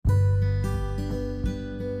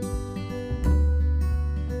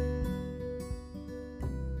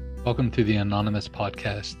Welcome to the Anonymous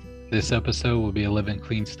podcast. This episode will be a Live and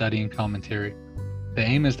Clean study and commentary. The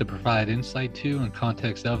aim is to provide insight to and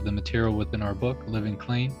context of the material within our book, Live and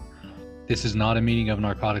Clean. This is not a meeting of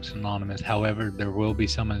Narcotics Anonymous. However, there will be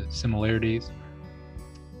some similarities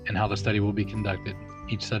in how the study will be conducted.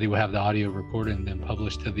 Each study will have the audio recorded and then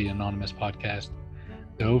published to the Anonymous podcast.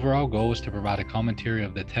 The overall goal is to provide a commentary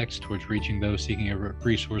of the text towards reaching those seeking a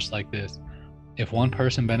resource like this. If one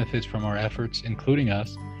person benefits from our efforts, including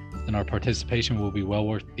us, then our participation will be well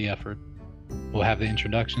worth the effort. We'll have the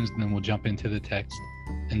introductions and then we'll jump into the text.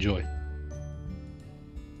 Enjoy.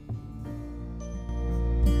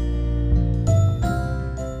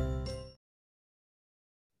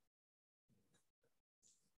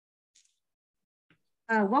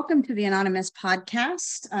 Welcome to the Anonymous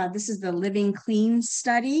podcast. This is the Living Clean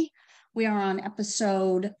study. We are on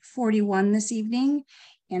episode 41 this evening,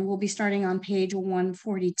 and we'll be starting on page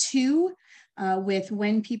 142 with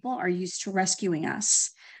when people are used to rescuing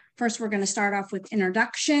us. First, we're going to start off with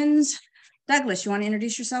introductions. Douglas, you want to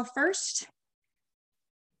introduce yourself first?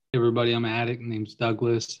 Hey everybody, I'm an addict. My name's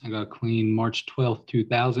Douglas. I got clean March 12th,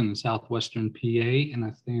 2000 in southwestern PA, and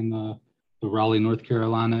I stay in the Raleigh, North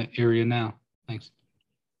Carolina area now. Thanks.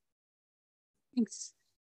 Thanks.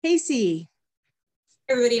 Casey.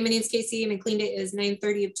 Hey everybody, my name is Casey. My clean date is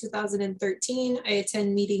 9/30 of 2013. I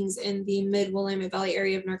attend meetings in the Mid-Willamette Valley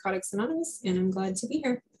area of Narcotics Anonymous, and I'm glad to be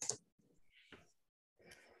here.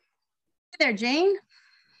 Hey there, Jane.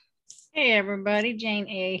 Hey everybody, Jane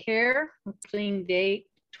A. here. Clean date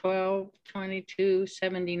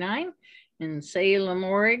 12/22/79 in Salem,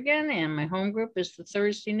 Oregon, and my home group is the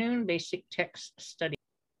Thursday noon basic text study.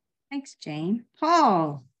 Thanks, Jane.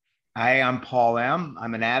 Paul. Hi, I'm Paul M.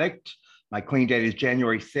 I'm an addict. My clean date is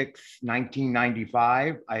January 6,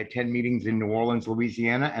 1995. I attend meetings in New Orleans,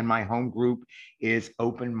 Louisiana, and my home group is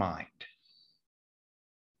Open Mind.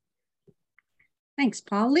 Thanks,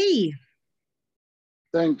 Paul. Lee.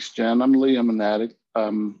 Thanks, Jen. I'm Lee. I'm an addict.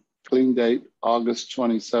 Clean date, August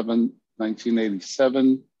 27,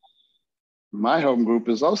 1987. My home group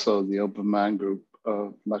is also the Open Mind group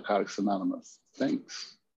of Narcotics Anonymous.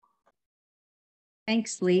 Thanks.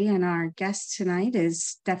 Thanks, Lee. And our guest tonight is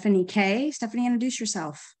Stephanie K. Stephanie, introduce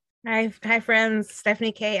yourself. Hi friends.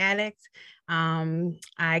 Stephanie K, addict.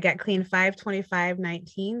 I got clean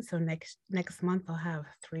 5/25/19. So next month I'll have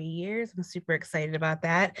 3 years. I'm super excited about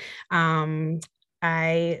that.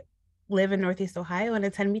 I live in Northeast Ohio and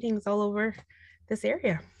attend meetings all over this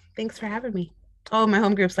area. Thanks for having me. Oh, my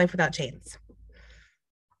home group's Life Without Chains.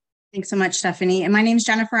 Thanks so much, Stephanie. And my name's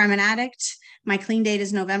Jennifer. I'm an addict. My clean date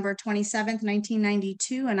is November 27th,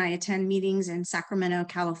 1992, and I attend meetings in Sacramento,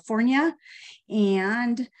 California.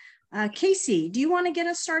 And Casey, do you want to get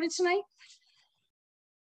us started tonight?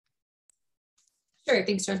 Sure,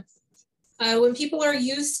 thanks, Jen. When people are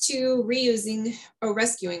used to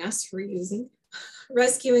rescuing us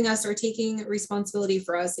or taking responsibility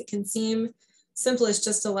for us, it can seem simplest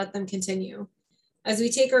just to let them continue. As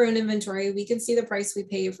we take our own inventory, we can see the price we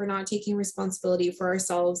pay for not taking responsibility for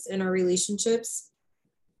ourselves in our relationships,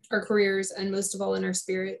 our careers, and most of all in our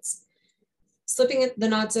spirits. Slipping the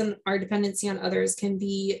knots in our dependency on others can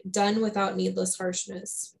be done without needless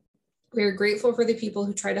harshness. We are grateful for the people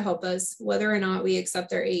who try to help us, whether or not we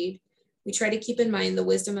accept their aid. We try to keep in mind the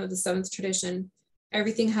wisdom of the seventh tradition.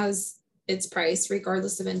 Everything has its price,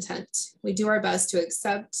 regardless of intent. We do our best to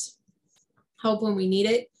accept help when we need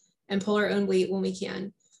it and pull our own weight when we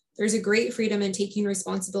can. There's a great freedom in taking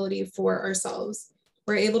responsibility for ourselves.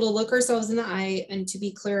 We're able to look ourselves in the eye and to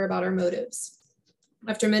be clear about our motives.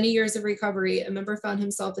 After many years of recovery, a member found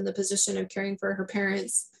himself in the position of caring for her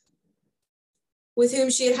parents, with whom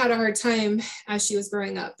she had had a hard time as she was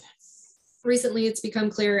growing up. Recently, it's become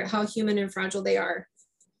clear how human and fragile they are.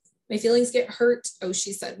 My feelings get hurt,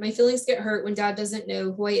 she said. My feelings get hurt when Dad doesn't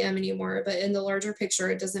know who I am anymore, but in the larger picture,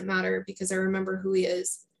 it doesn't matter because I remember who he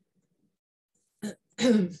is.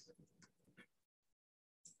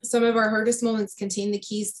 Some of our hardest moments contain the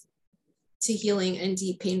keys to healing and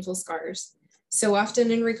deep, painful scars. So often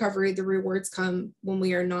in recovery, the rewards come when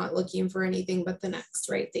we are not looking for anything but the next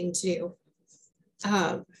right thing to do.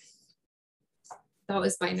 That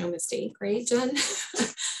was by no mistake, right, Jen?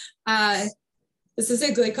 This is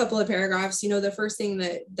a good couple of paragraphs. You know, the first thing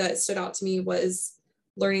that stood out to me was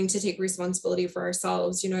learning to take responsibility for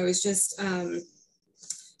ourselves. You know, I was just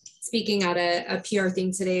speaking at a PR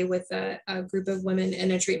thing today with a group of women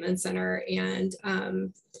in a treatment center, and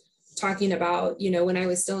talking about, you know, when I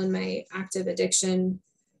was still in my active addiction,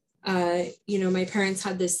 you know, my parents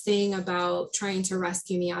had this thing about trying to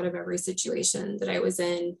rescue me out of every situation that I was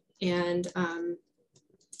in. And I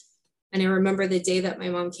remember the day that my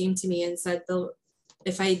mom came to me and said,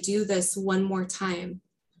 if I do this one more time,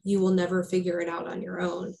 you will never figure it out on your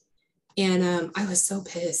own. And I was so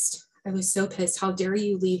pissed. I was so pissed. How dare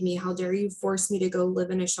you leave me? How dare you force me to go live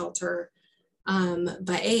in a shelter?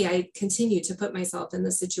 But I continued to put myself in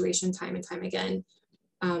this situation time and time again,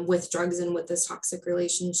 with drugs and with this toxic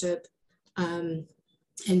relationship.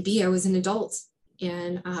 And B, I was an adult.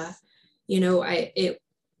 And, it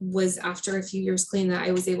was after a few years clean that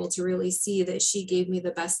I was able to really see that she gave me the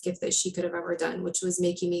best gift that she could have ever done, which was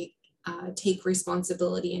making me take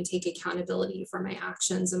responsibility and take accountability for my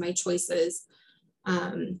actions and my choices,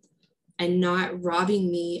 and not robbing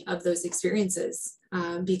me of those experiences,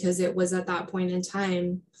 because it was at that point in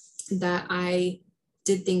time that I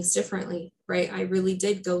did things differently, right? I really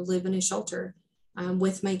did go live in a shelter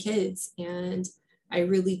with my kids, and I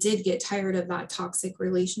really did get tired of that toxic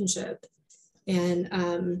relationship.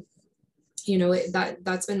 And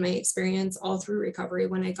that's been my experience all through recovery.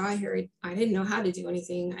 When I got here, I didn't know how to do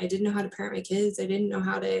anything. I didn't know how to parent my kids. I didn't know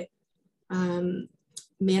how to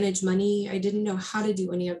manage money. I didn't know how to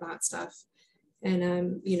do any of that stuff.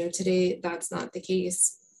 And today that's not the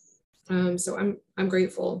case. So I'm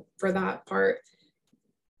grateful for that part.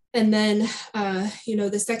 And then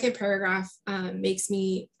the second paragraph makes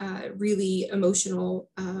me really emotional,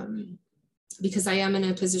 because I am in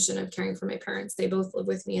a position of caring for my parents. They both live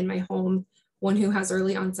with me in my home, one who has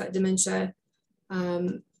early onset dementia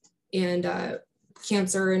and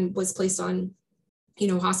cancer, and was placed on,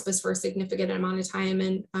 hospice for a significant amount of time.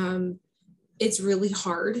 And it's really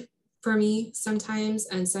hard for me sometimes,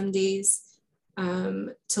 and some days,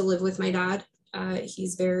 to live with my dad.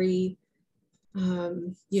 He's very,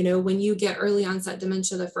 when you get early onset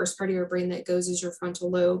dementia, the first part of your brain that goes is your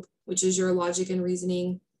frontal lobe, which is your logic and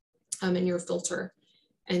reasoning, and your filter.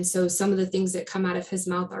 And so some of the things that come out of his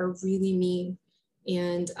mouth are really mean.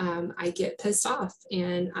 And I get pissed off,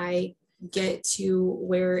 and I get to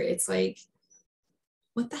where it's like,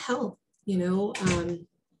 what the hell,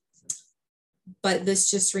 but this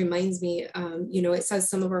just reminds me, it says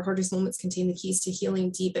some of our hardest moments contain the keys to healing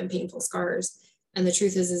deep and painful scars. And the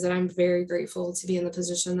truth is that I'm very grateful to be in the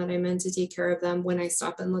position that I'm in to take care of them when I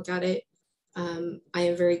stop and look at it. I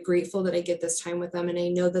am very grateful that I get this time with them. And I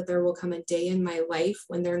know that there will come a day in my life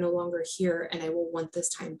when they're no longer here, and I will want this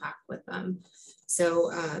time back with them.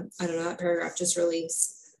 So I don't know, that paragraph just really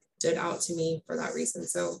stood out to me for that reason.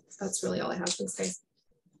 So that's really all I have. Thanks, guys.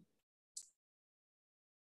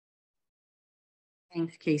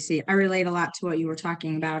 Thanks, Casey. I relate a lot to what you were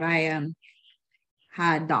talking about. I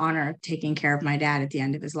had the honor of taking care of my dad at the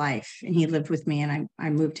end of his life, and he lived with me, and I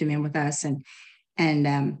moved him in with us. And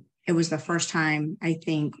it was the first time, I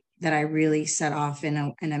think, that I really set off in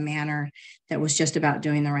a manner that was just about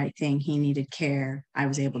doing the right thing. He needed care. I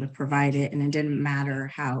was able to provide it. And it didn't matter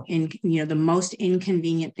how, the most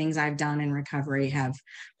inconvenient things I've done in recovery have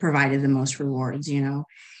provided the most rewards,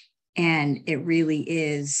 and it really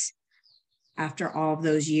is, after all of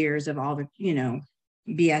those years of all the,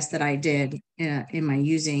 BS that I did in my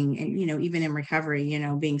using, and, even in recovery,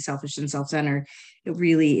 being selfish and self-centered, it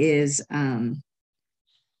really is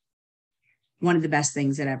one of the best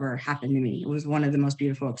things that ever happened to me. It was one of the most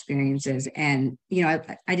beautiful experiences. And,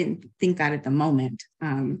 I didn't think that at the moment,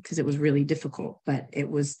 because it was really difficult, but it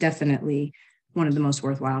was definitely one of the most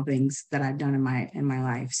worthwhile things that I've done in my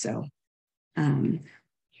life. So,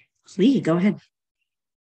 Lee, go ahead.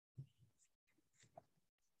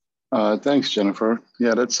 Thanks, Jennifer.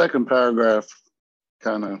 Yeah, that second paragraph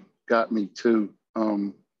kind of got me too.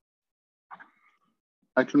 I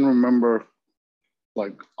can remember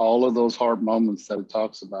like all of those hard moments that it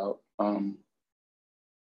talks about.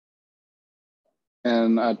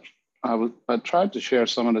 And I tried to share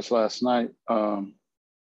some of this last night.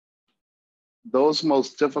 Those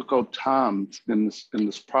most difficult times in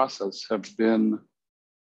this process have been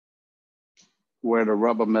where the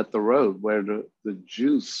rubber met the road, where the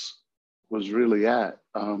juice was really at.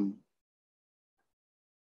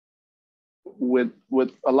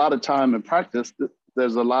 With a lot of time and practice,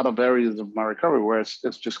 there's a lot of areas of my recovery where it's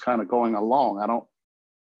just kind of going along.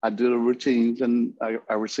 I do the routines and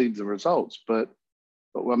I receive the results. But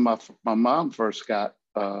when my mom first got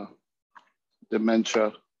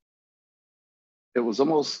dementia, it was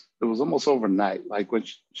almost overnight. Like when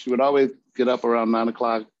she would always get up around 9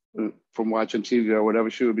 o'clock from watching TV or whatever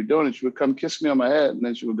she would be doing, and she would come kiss me on my head, and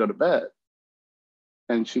then she would go to bed.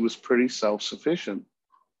 And she was pretty self-sufficient.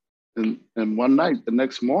 And one night, the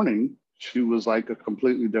next morning, she was like a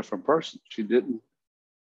completely different person.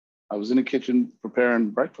 I was in the kitchen preparing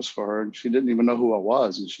breakfast for her, and she didn't even know who I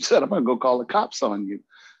was. And she said, "I'm gonna go call the cops on you."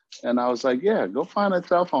 And I was like, "Yeah, go find that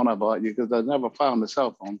cell phone I bought you," because I never found the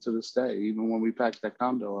cell phone to this day, even when we packed that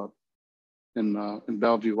condo up. in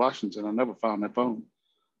Bellevue, Washington. I never found that phone.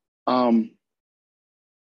 And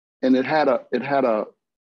it had a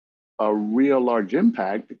real large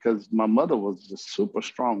impact because my mother was a super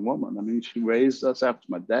strong woman. I mean, she raised us after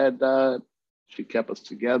my dad died. She kept us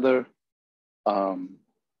together. And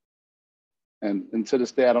to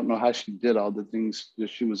this day, I don't know how she did all the things that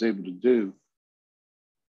she was able to do.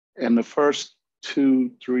 And the first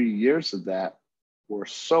 2-3 years of that were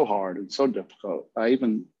so hard and so difficult. I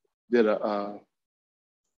even did a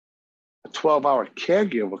 12-hour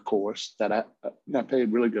caregiver course that I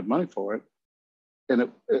paid really good money for it.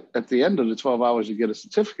 And at the end of the 12 hours, you get a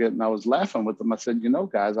certificate. And I was laughing with them. I said,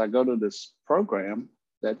 guys, I go to this program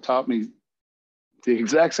that taught me the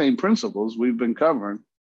exact same principles we've been covering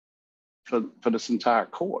for this entire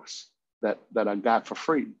course that I got for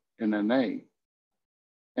free in NA.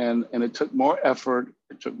 And it took more effort.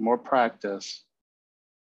 It took more practice.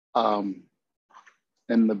 And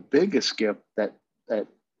the biggest gift that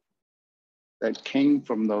came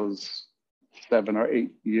from those 7 or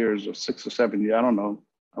 8 years or 6 or 7 years, I don't know,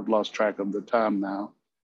 I've lost track of the time now,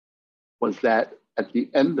 was that at the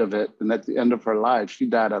end of it, and at the end of her life, she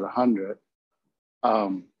died at 100.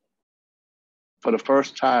 For the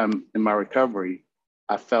first time in my recovery,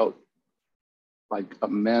 I felt like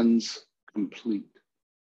amends complete.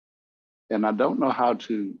 And I don't know how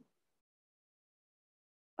to,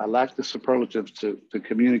 I lack the superlatives to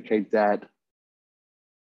communicate that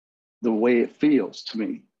the way it feels to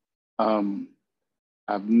me.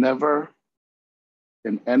 I've never,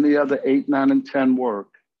 in any other 8, 9, and 10 work,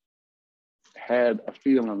 had a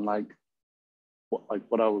feeling like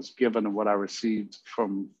what I was given and what I received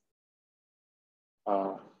from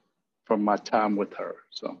my time with her.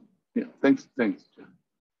 So, yeah, thanks. Thanks,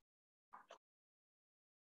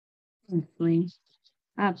 Lee.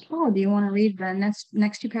 Paul, do you want to read the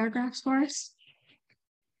next 2 paragraphs for us?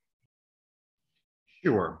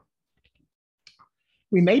 Sure.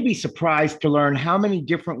 We may be surprised to learn how many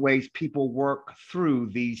different ways people work through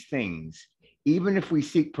these things. Even if we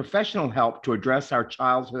seek professional help to address our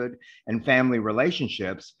childhood and family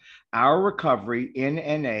relationships, our recovery in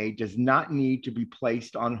NA does not need to be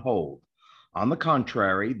placed on hold. On the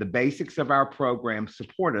contrary, the basics of our program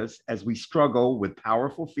support us as we struggle with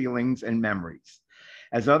powerful feelings and memories.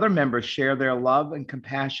 As other members share their love and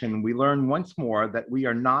compassion, we learn once more that we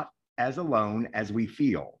are not as alone as we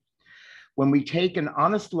feel. When we take an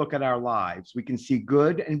honest look at our lives, we can see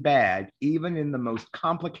good and bad, even in the most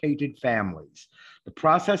complicated families. The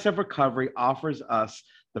process of recovery offers us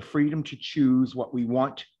the freedom to choose what we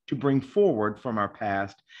want to bring forward from our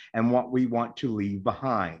past and what we want to leave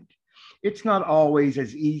behind. It's not always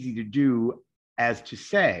as easy to do as to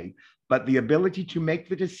say, but the ability to make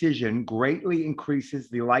the decision greatly increases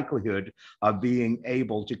the likelihood of being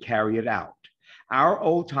able to carry it out. Our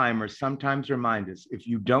old timers sometimes remind us, if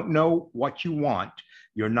you don't know what you want,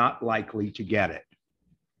 you're not likely to get it.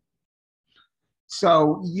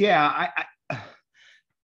 So yeah,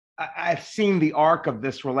 I've seen the arc of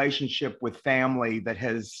this relationship with family that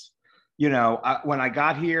has, when I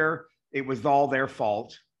got here, it was all their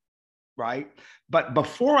fault, right? But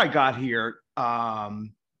before I got here,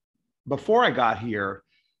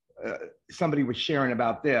 somebody was sharing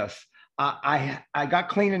about this. I got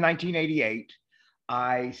clean in 1988.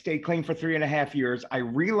 I stayed clean for 3.5 years. I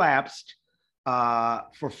relapsed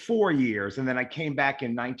for 4 years, and then I came back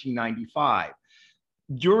in 1995.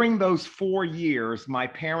 During those 4 years, my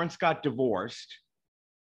parents got divorced,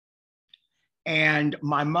 and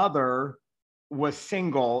my mother was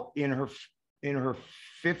single in her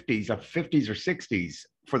 50s or 60s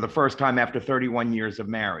for the first time after 31 years of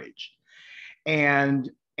marriage. And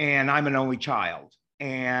I'm an only child,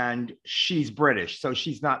 and she's British, so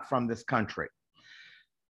she's not from this country.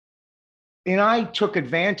 And I took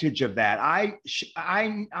advantage of that.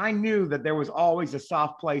 I knew that there was always a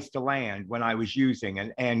soft place to land when I was using,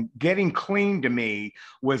 and getting clean to me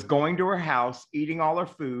was going to her house, eating all her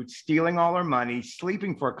food, stealing all her money,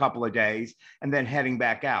 sleeping for a couple of days, and then heading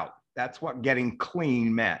back out. That's what getting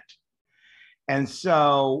clean meant. And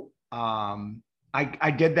so I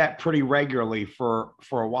did that pretty regularly for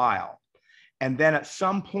a while. And then at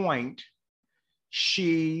some point,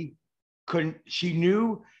 she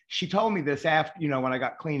told me this after, when I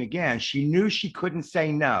got clean again, she knew she couldn't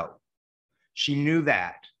say no. She knew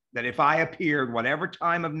that if I appeared, whatever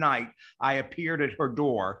time of night I appeared at her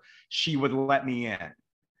door, she would let me in.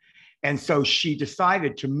 And so she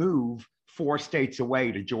decided to move 4 states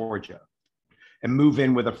away to Georgia and move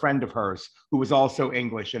in with a friend of hers who was also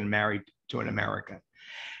English and married to an American.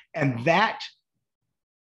 And that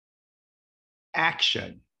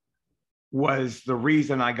action was the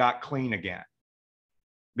reason I got clean again.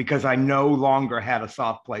 because I no longer had a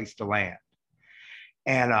soft place to land.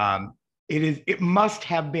 And it must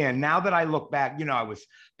have been, now that I look back, I was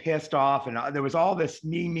pissed off and there was all this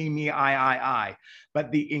me, I,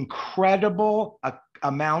 but the incredible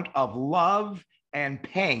amount of love and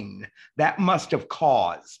pain that must have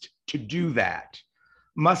caused to do that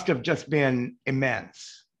must have just been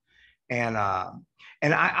immense. And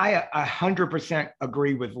I 100%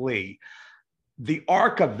 agree with Lee. The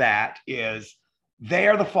arc of that is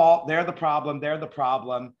they're the fault, they're the problem.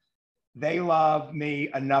 They love me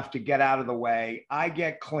enough to get out of the way. I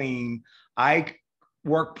get clean. I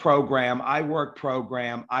work program. I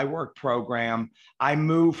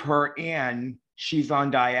move her in. She's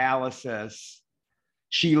on dialysis.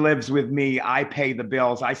 She lives with me. I pay the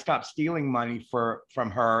bills. I stop stealing money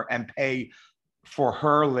from her and pay for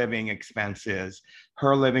her living expenses.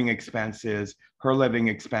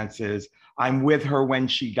 I'm with her when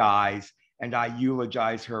she dies, and I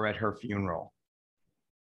eulogize her at her funeral.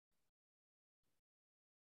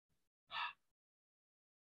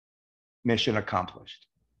 Mission accomplished.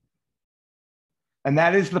 And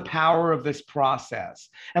that is the power of this process.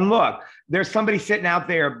 And look, there's somebody sitting out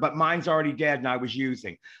there, but mine's already dead and I was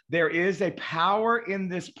using. There is a power in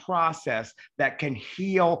this process that can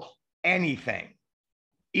heal anything.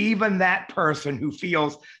 Even that person who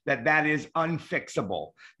feels that that is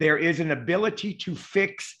unfixable. There is an ability to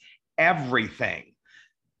fix everything.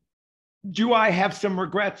 Do I have some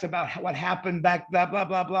regrets about what happened back, blah, blah,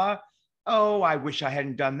 blah, blah? Oh, I wish I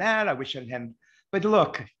hadn't done that. I wish I hadn't. But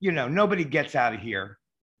look, nobody gets out of here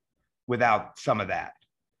without some of that.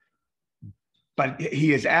 But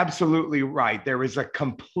he is absolutely right. There is a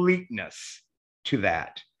completeness to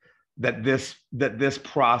that this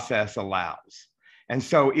process allows. And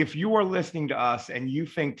so if you are listening to us and you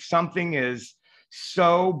think something is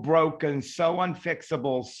so broken, so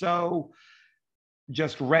unfixable, so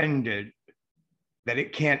just rendered that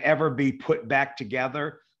it can't ever be put back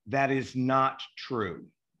together, that is not true.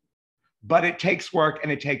 But it takes work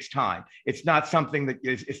and it takes time. It's not something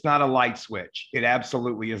it's not a light switch. It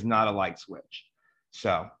absolutely is not a light switch.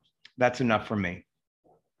 So that's enough for me.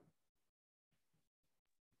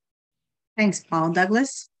 Thanks, Paul.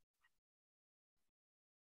 Douglas?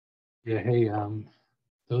 Yeah, hey,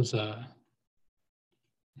 those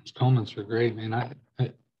comments were great, man. I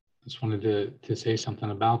just wanted to say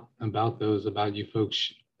something about you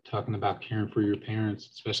folks talking about caring for your parents,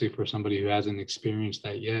 especially for somebody who hasn't experienced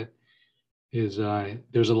that yet. There's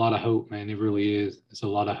a lot of hope, man. It really is. It's a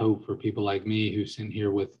lot of hope for people like me who's sitting here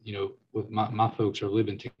with my folks are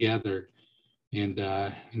living together, and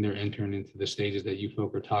they're entering into the stages that you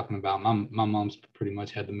folk are talking about. My mom's pretty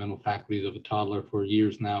much had the mental faculties of a toddler for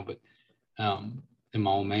years now, but and my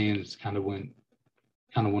old man's kind of went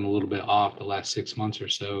a little bit off the last 6 months or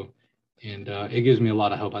so. And it gives me a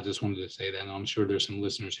lot of hope. I just wanted to say that. And I'm sure there's some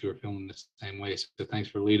listeners who are feeling the same way. So thanks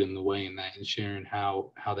for leading the way in that and sharing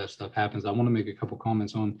how that stuff happens. I want to make a couple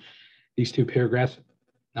comments on these two paragraphs.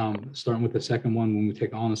 Starting with the second one, when we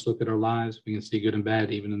take an honest look at our lives, we can see good and bad,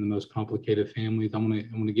 even in the most complicated families. I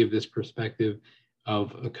want to give this perspective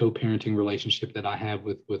of a co-parenting relationship that I have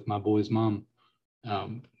with my boy's mom.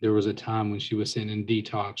 There was a time when she was sitting in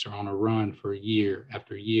detox or on a run for year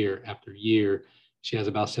after year after year. She has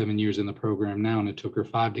about 7 years in the program now, and it took her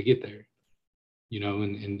 5 to get there,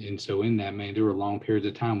 and so in that, man, there were long periods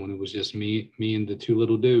of time when it was just me and the two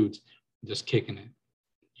little dudes just kicking it,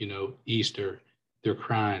 Easter, they're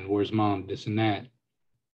crying, where's mom, this and that.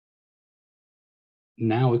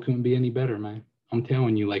 Now it couldn't be any better, man. I'm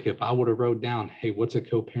telling you, like, if I would have wrote down, hey, what's a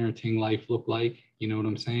co-parenting life look like? You know what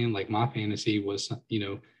I'm saying? Like, my fantasy was,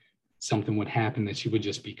 something would happen that she would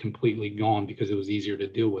just be completely gone because it was easier to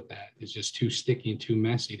deal with that. It's just too sticky and too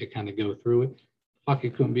messy to kind of go through it. Fuck,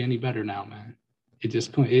 it couldn't be any better now, man. It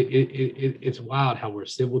just couldn't. It's wild how we're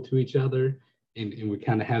civil to each other, and we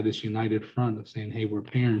kind of have this united front of saying, hey, we're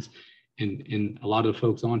parents. And a lot of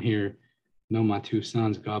folks on here know my two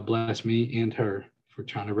sons. God bless me and her for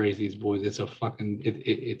trying to raise these boys. It's a fucking,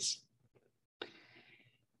 it's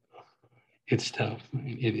tough.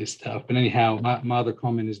 It is tough. But anyhow, my other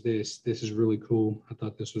comment is this is really cool. I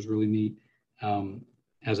thought this was really neat.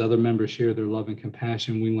 As other members share their love and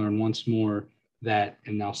compassion, we learn once more that,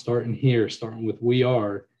 and now starting with we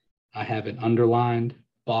are, I have it underlined,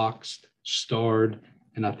 boxed, starred,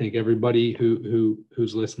 and I think everybody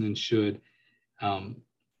who's listening should.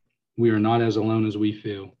 We are not as alone as we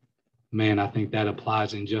feel. Man, I think that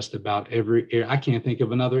applies in just about every area. I can't think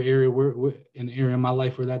of another area an area in my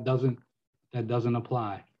life where that doesn't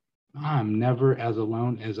apply. I'm never as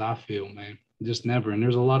alone as I feel, man. Just never. And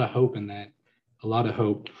there's a lot of hope in that. A lot of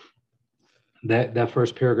hope. That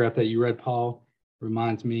first paragraph that you read, Paul,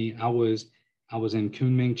 reminds me, I was in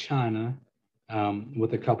Kunming, China,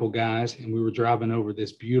 with a couple guys, and we were driving over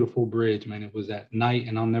this beautiful bridge, man. It was at night,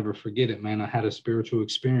 and I'll never forget it, man. I had a spiritual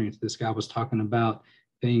experience. This guy was talking about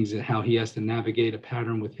things and how he has to navigate a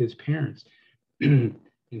pattern with his parents. And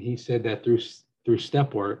he said that through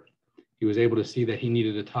step work, he was able to see that he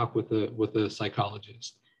needed to talk with a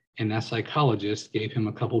psychologist. And that psychologist gave him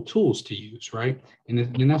a couple tools to use, right?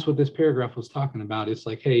 And that's what this paragraph was talking about. It's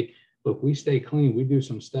like, hey, look, we stay clean, we do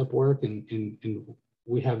some step work, and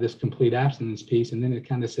we have this complete abstinence piece. And then it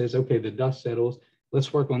kind of says, okay, the dust settles,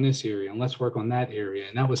 let's work on this area and let's work on that area.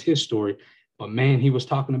 And that was his story. But man, he was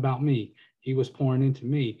talking about me. He was pouring into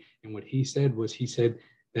me. And what he said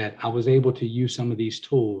that I was able to use some of these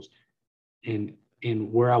tools, and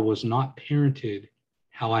where I was not parented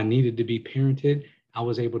how I needed to be parented, I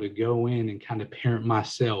was able to go in and kind of parent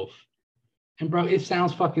myself. And bro, it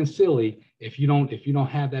sounds fucking silly if you don't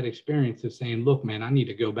have that experience of saying, look, man, I need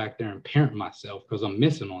to go back there and parent myself because I'm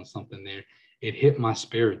missing on something there. It hit my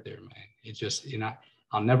spirit there, man. It just,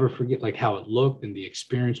 I'll never forget like how it looked, and the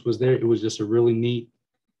experience was there. It was just a really neat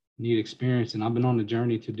experience. And I've been on the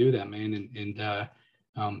journey to do that, man.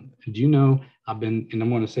 Do you know, I've been, and I'm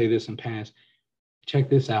going to say this in past, check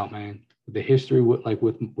this out, man. The history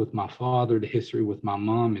with my father, the history with my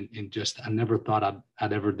mom, and just, I never thought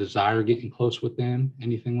I'd ever desire getting close with them,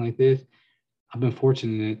 anything like this. I've been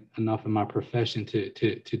fortunate enough in my profession to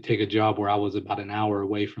take a job where I was about an hour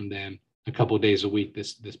away from them a couple of days a week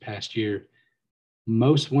this past year.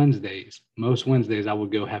 Most Wednesdays, I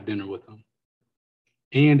would go have dinner with them.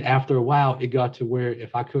 And after a while, it got to where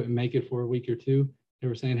if I couldn't make it for a week or two, they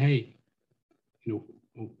were saying, hey,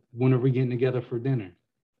 when are we getting together for dinner?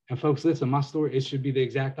 And folks, listen, my story, it should be the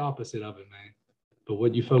exact opposite of it, man. But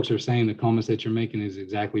what you folks are saying, the comments that you're making is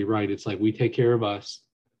exactly right. It's like we take care of us.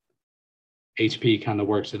 HP kind of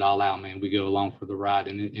works it all out, man. We go along for the ride,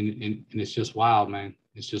 and it's just wild, man.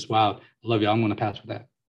 It's just wild. I love you. I'm going to pass with that.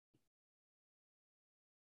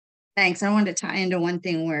 Thanks. I wanted to tie into one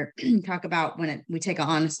thing where you talk about when we take an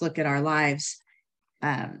honest look at our lives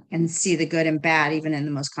and see the good and bad, even in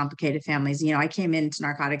the most complicated families. I came into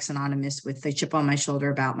Narcotics Anonymous with a chip on my shoulder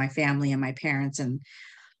about my family and my parents and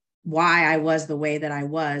why I was the way that I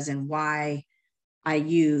was, and why I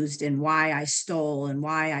used, and why I stole, and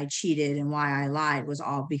why I cheated, and why I lied, was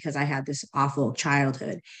all because I had this awful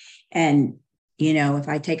childhood. And if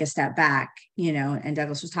I take a step back, and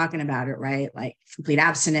Douglas was talking about it, right? Like complete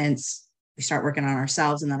abstinence, we start working on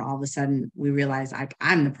ourselves, and then all of a sudden we realize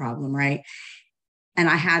I'm the problem, right? And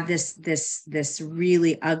I had this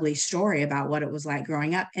really ugly story about what it was like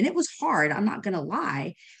growing up. And it was hard, I'm not going to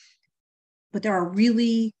lie, but there are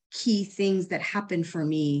really key things that happened for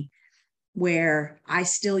me where I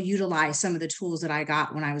still utilize some of the tools that I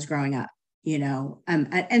got when I was growing up.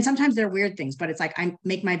 And sometimes they're weird things, but it's like, I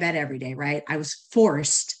make my bed every day, right? I was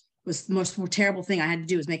forced, was the most terrible thing I had to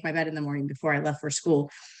do was make my bed in the morning before I left for school.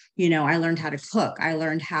 I learned how to cook. I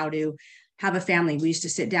learned how to have a family. We used to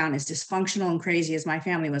sit down, as dysfunctional and crazy as my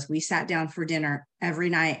family was. We sat down for dinner every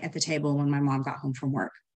night at the table when my mom got home from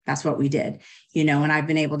work. That's what we did, and I've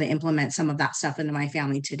been able to implement some of that stuff into my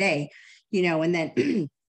family today, and then,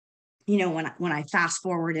 when I fast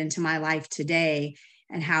forward into my life today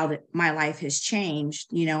and how my life has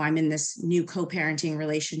changed, I'm in this new co-parenting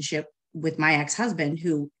relationship with my ex-husband,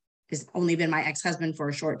 who has only been my ex-husband for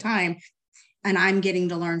a short time. And I'm getting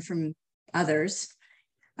to learn from others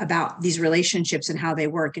about these relationships and how they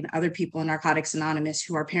work, and other people in Narcotics Anonymous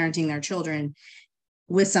who are parenting their children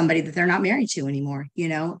with somebody that they're not married to anymore,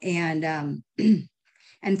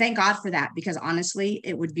 and thank God for that, because honestly,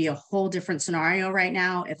 it would be a whole different scenario right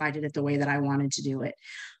now if I did it the way that I wanted to do it,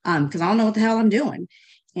 because I don't know what the hell I'm doing.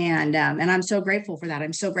 And I'm so grateful for that.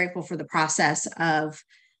 I'm so grateful for the process of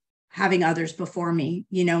having others before me.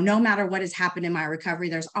 No matter what has happened in my recovery,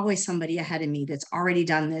 there's always somebody ahead of me that's already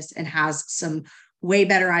done this and has some way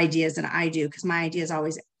better ideas than I do, because my ideas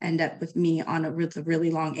always end up with me on a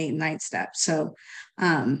really long 8 and 9 step. So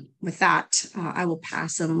with that, I will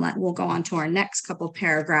pass and we'll go on to our next couple of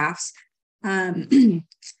paragraphs.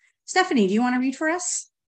 Stephanie, do you want to read for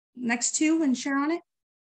us next 2 and share on it?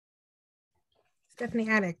 Stephanie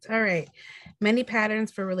Addict. All right. Many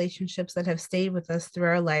patterns for relationships that have stayed with us through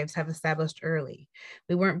our lives have established early.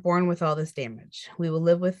 We weren't born with all this damage. We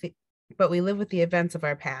live with the events of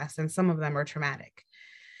our past, and some of them are traumatic.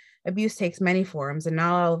 Abuse takes many forms, and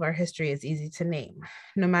not all of our history is easy to name.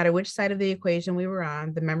 No matter which side of the equation we were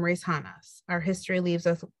on, the memories haunt us. Our history leaves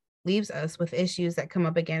us with issues that come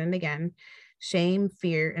up again and again: shame,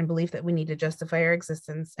 fear, and belief that we need to justify our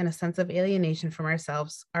existence, and a sense of alienation from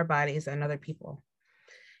ourselves, our bodies, and other people.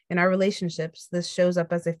 In our relationships, this shows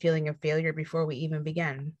up as a feeling of failure before we even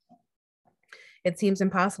begin. It seems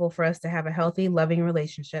impossible for us to have a healthy, loving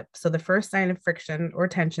relationship, so the first sign of friction or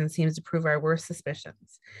tension seems to prove our worst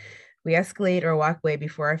suspicions. We escalate or walk away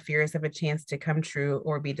before our fears have a chance to come true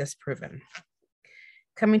or be disproven.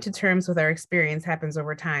 Coming to terms with our experience happens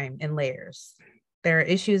over time in layers. There are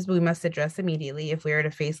issues we must address immediately if we are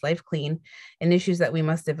to face life clean, and issues that we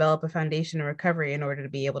must develop a foundation of recovery in order to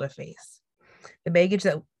be able to face. The baggage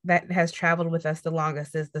that has traveled with us the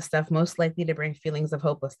longest is the stuff most likely to bring feelings of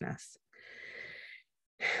hopelessness.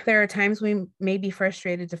 There are times we may be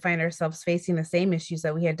frustrated to find ourselves facing the same issues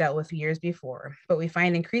that we had dealt with years before, but we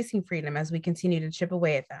find increasing freedom as we continue to chip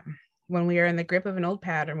away at them. When we are in the grip of an old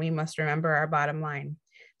pattern, we must remember our bottom line: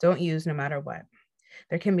 don't use no matter what.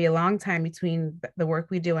 There can be a long time between the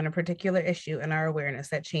work we do on a particular issue and our awareness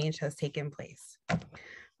that change has taken place.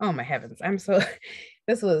 Oh my heavens,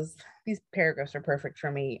 these paragraphs are perfect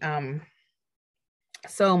for me.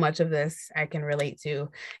 So much of this I can relate to.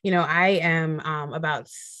 I am about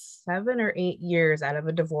 7 or 8 years out of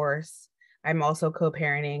a divorce. I'm also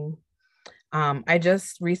co-parenting. I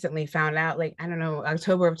just recently found out,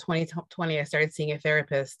 October of 2020, I started seeing a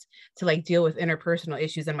therapist to deal with interpersonal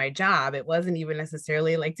issues in my job. It wasn't even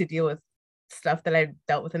necessarily to deal with stuff that I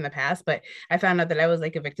dealt with in the past, but I found out that I was a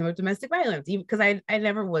victim of domestic violence, even because I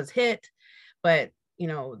never was hit, but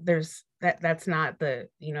that's not the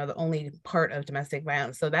only part of domestic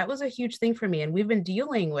violence. So that was a huge thing for me. And we've been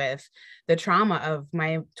dealing with the trauma of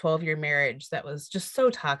my 12-year marriage that was just so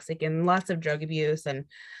toxic, and lots of drug abuse and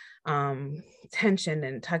tension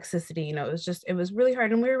and toxicity. It was really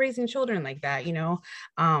hard. And we were raising children like that,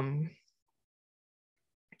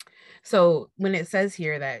 so when it says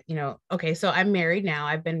here that, okay, so I'm married now.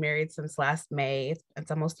 I've been married since last May. It's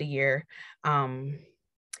almost a year.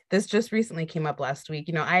 This just recently came up last week.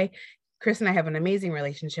 Chris and I have an amazing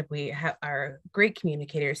relationship. We are great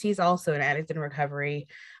communicators. He's also an addict in recovery.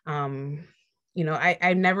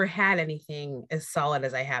 I never had anything as solid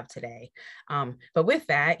as I have today. But with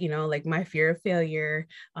that, my fear of failure,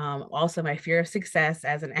 also my fear of success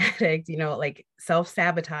as an addict,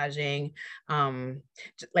 self-sabotaging.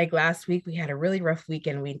 Last week, we had a really rough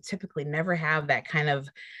weekend. We typically never have that kind of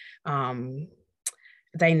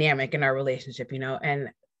dynamic in our relationship,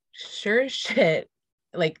 and sure as shit,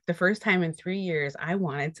 the first time in 3 years, I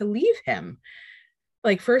wanted to leave him.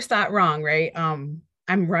 First thought wrong, right? I'm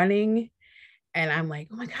running and I'm like,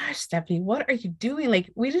 oh my gosh, Stephanie, what are you doing?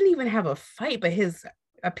 We didn't even have a fight, but his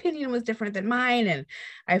opinion was different than mine. And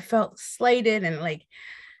I felt slighted. And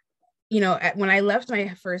when I left my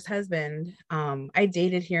first husband, I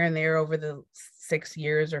dated here and there over the 6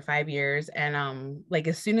 years or 5 years. And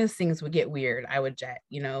as soon as things would get weird, I would jet,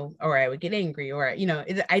 or I would get angry, or,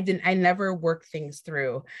 I never worked things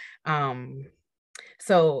through.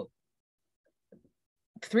 So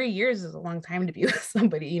 3 years is a long time to be with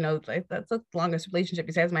somebody, that's the longest relationship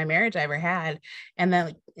besides my marriage I ever had. And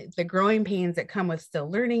then the growing pains that come with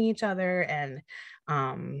still learning each other, and,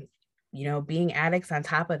 being addicts on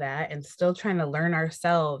top of that, and still trying to learn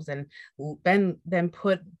ourselves, and then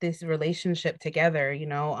put this relationship together,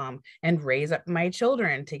 and raise up my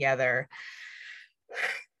children together.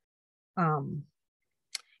 I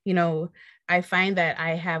find that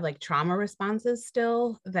I have trauma responses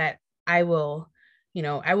still that I will,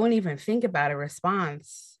 I won't even think about a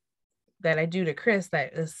response that I do to Chris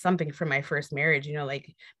that is something from my first marriage,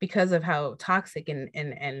 because of how toxic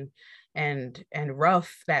and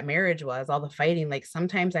rough that marriage was, all the fighting.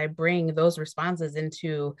 Sometimes I bring those responses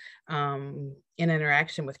into an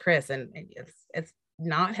interaction with Chris, and it's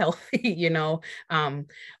not healthy,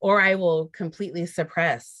 or I will completely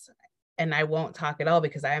suppress and I won't talk at all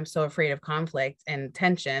because I am so afraid of conflict and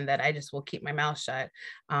tension that I just will keep my mouth shut.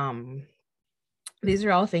 These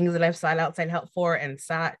are all things that I've sought outside help for, and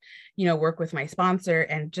sought, work with my sponsor,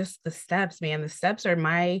 and just the steps, man. The steps are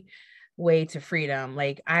my way to freedom.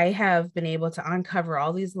 I have been able to uncover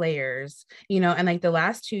all these layers, and the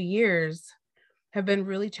last 2 years have been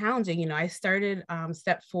really challenging. I started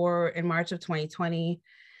step 4 in March of 2020.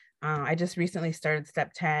 I just recently started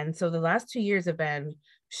step 10. So the last 2 years have been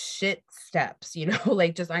shit steps,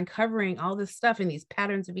 just uncovering all this stuff and these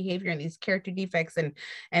patterns of behavior and these character defects and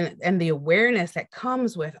the awareness that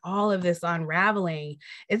comes with all of this unraveling.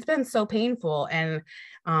 It's been so painful. And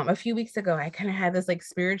a few weeks ago, I kind of had this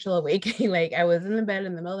spiritual awakening. I was in the bed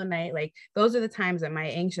in the middle of the night. Those are the times that my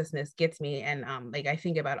anxiousness gets me. And I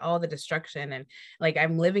think about all the destruction, and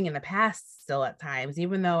I'm living in the past still at times,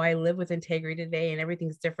 even though I live with integrity today and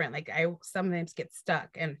everything's different. I sometimes get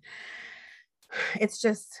stuck, and it's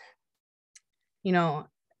just,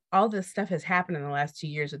 all this stuff has happened in the last 2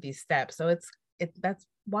 years with these steps. So that's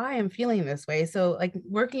why I'm feeling this way. So like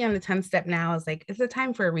working on the 10th step now is like, it's a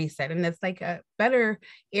time for a reset. And it's like a better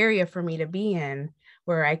area for me to be in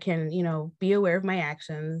where I can, you know, be aware of my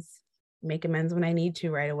actions, make amends when I need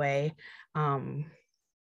to right away.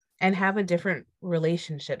 And have a different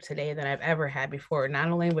relationship today than I've ever had before, not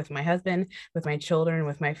only with my husband, with my children,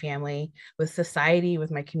 with my family, with society,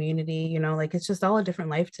 with my community, you know, like it's just all a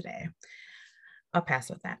different life today. I'll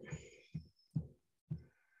pass with that.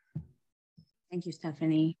 Thank you,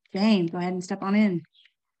 Stephanie. Jane, go ahead and step on in.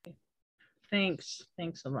 Thanks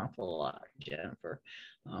an awful lot, Jennifer.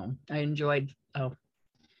 I enjoyed,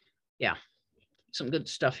 some good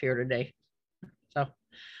stuff here today. So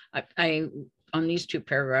I on these two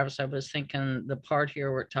paragraphs, I was thinking the part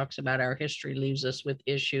here where it talks about our history leaves us with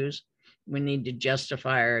issues. We need to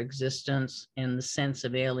justify our existence and the sense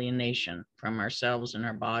of alienation from ourselves and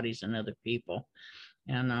our bodies and other people.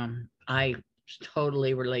 And I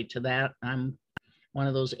totally relate to that. I'm one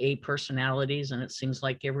of those A personalities, and it seems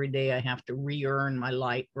like every day I have to re-earn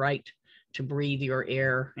my right to breathe your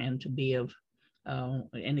air and to be of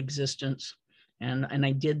in existence. And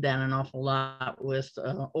I did that an awful lot with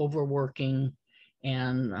overworking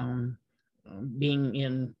and being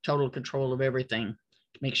in total control of everything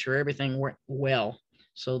to make sure everything went well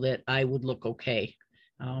so that I would look okay.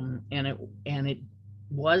 And it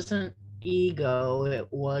wasn't ego, it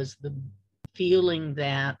was the feeling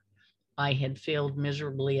that I had failed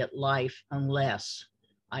miserably at life unless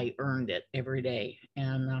I earned it every day.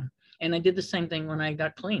 And I did the same thing when I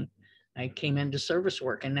got clean. I came into service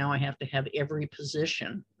work, and now I have to have every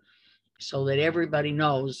position so that everybody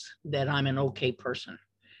knows that I'm an okay person.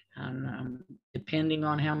 And depending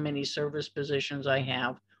on how many service positions I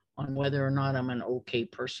have, on whether or not I'm an okay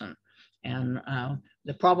person. And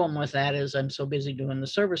the problem with that is I'm so busy doing the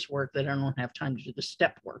service work that I don't have time to do the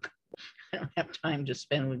step work. I don't have time to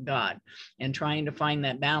spend with God, and trying to find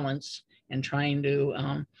that balance and trying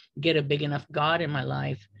to get a big enough God in my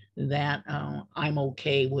life that I'm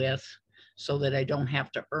okay with, so that I don't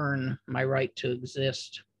have to earn my right to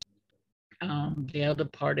exist. The other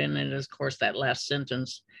part in it is, of course, that last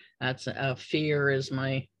sentence. That's fear is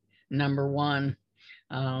my number one.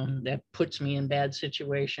 That puts me in bad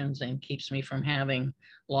situations and keeps me from having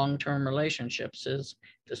long-term relationships. Is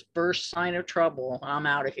this first sign of trouble, I'm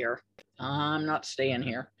out of here. I'm not staying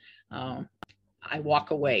here. I walk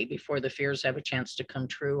away before the fears have a chance to come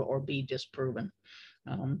true or be disproven.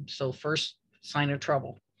 So first sign of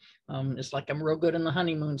trouble. It's like I'm real good in the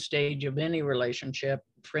honeymoon stage of any relationship,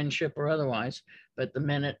 friendship or otherwise, but the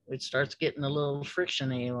minute it starts getting a little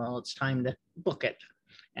frictiony, well, it's time to book it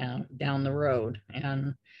down the road.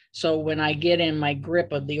 And so when I get in my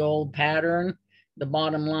grip of the old pattern, the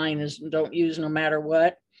bottom line is don't use no matter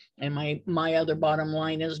what. And my other bottom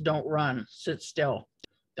line is don't run, sit still.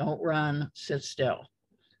 Don't run, sit still.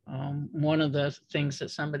 One of the things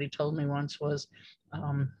that somebody told me once was,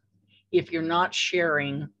 if you're not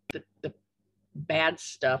sharing the bad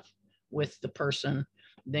stuff with the person,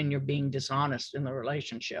 then you're being dishonest in the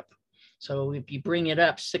relationship. So if you bring it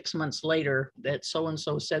up 6 months later that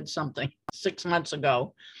so-and-so said something 6 months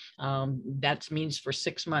ago, that means for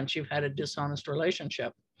 6 months you've had a dishonest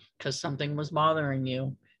relationship because something was bothering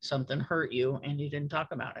you, something hurt you, and you didn't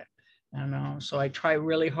talk about it. And so I try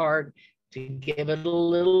really hard to give it a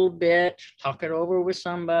little bit, talk it over with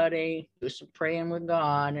somebody, do some praying with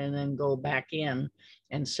God, and then go back in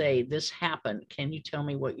and say, this happened. Can you tell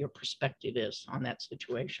me what your perspective is on that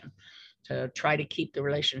situation? To try to keep the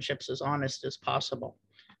relationships as honest as possible.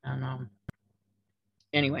 And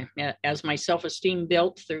anyway, as my self-esteem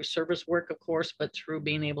built through service work, of course, but through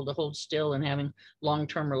being able to hold still and having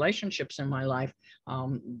long-term relationships in my life,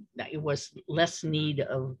 it was less need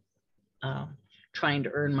of trying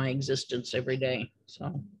to earn my existence every day.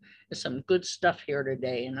 So there's some good stuff here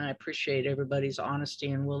today, and I appreciate everybody's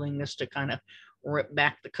honesty and willingness to kind of rip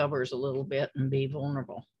back the covers a little bit and be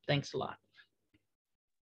vulnerable. Thanks a lot.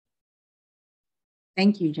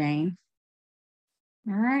 Thank you, Jane.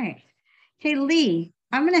 All right. Hey, Lee,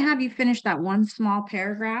 I'm going to have you finish that one small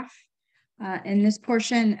paragraph in this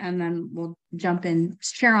portion, and then we'll jump in,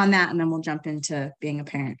 share on that, and then we'll jump into being a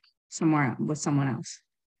parent somewhere with someone else.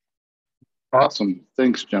 Awesome.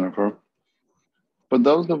 Thanks, Jennifer. For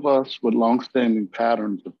those of us with longstanding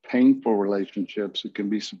patterns of painful relationships, it can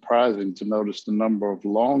be surprising to notice the number of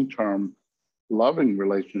long-term loving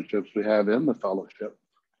relationships we have in the fellowship.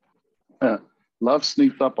 Love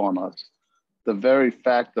sneaks up on us. The very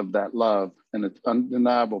fact of that love and its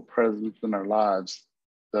undeniable presence in our lives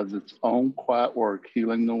does its own quiet work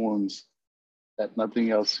healing the wounds that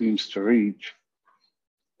nothing else seems to reach.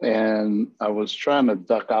 And I was trying to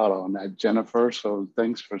duck out on that, Jennifer, so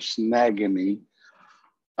thanks for snagging me.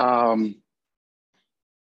 I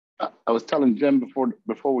was telling Jim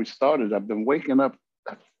before we started, I've been waking up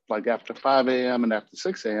like after 5 a.m. and after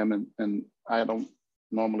 6 a.m. And I don't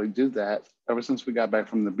normally do that. Ever since we got back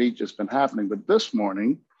from the beach, it's been happening. But this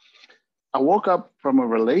morning, I woke up from a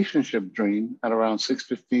relationship dream at around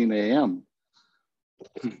 6:15 a.m.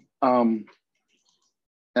 And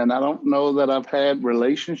I don't know that I've had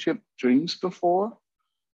relationship dreams before.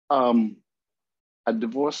 I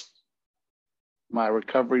divorced my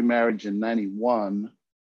recovery marriage in 91.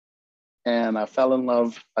 And I fell in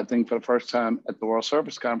love, I think, for the first time at the World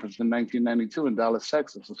Service Conference in 1992 in Dallas,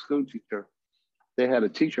 Texas, a school teacher. They had a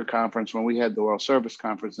teacher conference when we had the World Service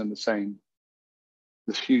Conference in this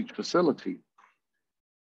huge facility.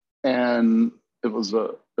 And it was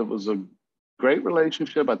a great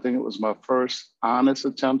relationship. I think it was my first honest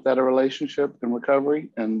attempt at a relationship in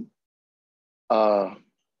recovery. And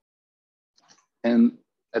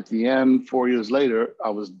at the end, 4 years later, I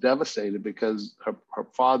was devastated because her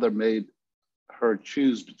father made her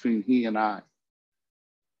choose between he and I.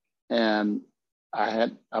 And I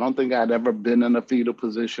don't think I'd ever been in a fetal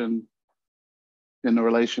position in a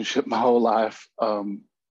relationship my whole life. I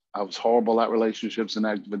was horrible at relationships and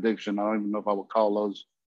active addiction. I don't even know if I would call those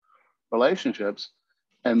relationships.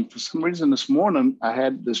 And for some reason this morning, I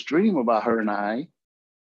had this dream about her and I.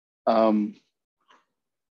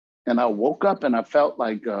 And I woke up and I felt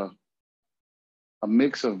like a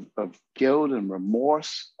mix of guilt and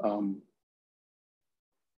remorse.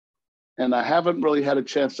 And I haven't really had a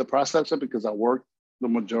chance to process it because I worked the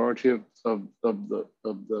majority of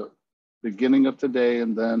the beginning of today.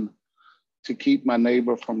 And then to keep my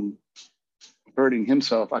neighbor from hurting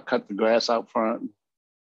himself, I cut the grass out front,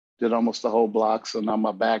 did almost the whole block. So now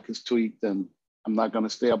my back is tweaked and I'm not going to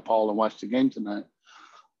stay up all and watch the game tonight.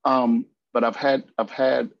 But I've had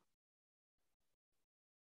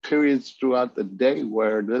periods throughout the day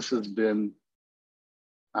where this has been,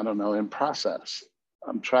 I don't know, in process.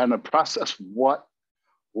 I'm trying to process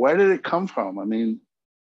where did it come from? I mean,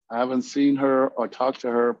 I haven't seen her or talked to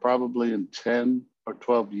her probably in 10 or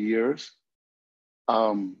 12 years.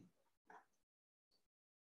 I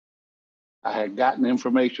had gotten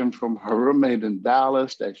information from her roommate in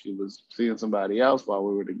Dallas that she was seeing somebody else while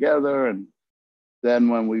we were together. And then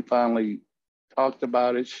when we finally talked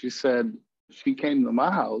about it, she said, she came to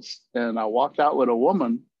my house and I walked out with a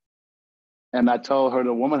woman and I told her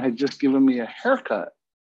the woman had just given me a haircut.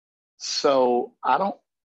 So I know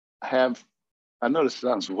this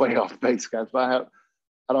sounds way off base, guys, but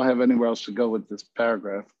I don't have anywhere else to go with this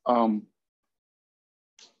paragraph.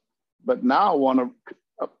 But now I want to,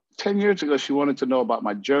 10 years ago, she wanted to know about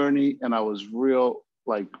my journey and I was real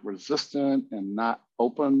resistant and not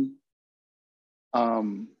open.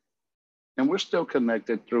 And we're still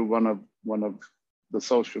connected through one of the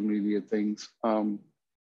social media things.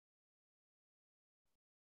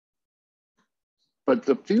 But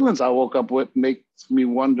the feelings I woke up with makes me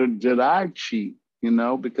wonder, did I cheat?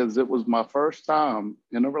 Because it was my first time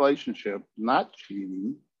in a relationship not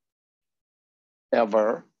cheating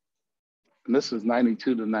ever. And this is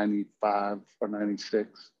 92 to 95 or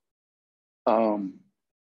 96. And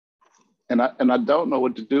I don't know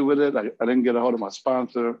what to do with it. I didn't get a hold of my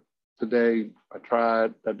sponsor today. I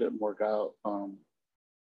tried, that didn't work out.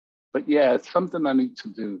 But yeah, it's something I need to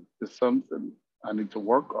do. It's something I need to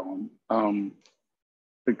work on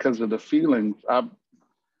because of the feelings.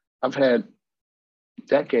 I've had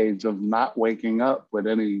decades of not waking up with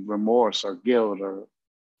any remorse or guilt or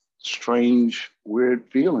strange, weird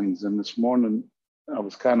feelings. And this morning, I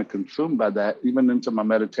was kind of consumed by that, even into my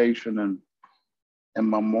meditation and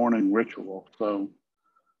my morning ritual. So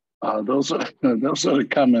those are the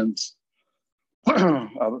comments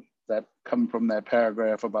that come from that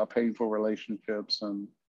paragraph about painful relationships. And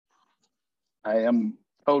I am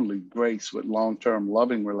totally graced with long-term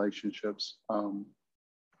loving relationships. So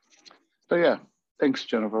yeah, thanks,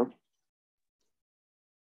 Jennifer.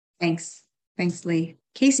 Thanks, Lee.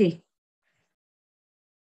 Casey.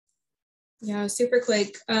 Yeah, super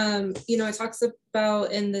quick. It talks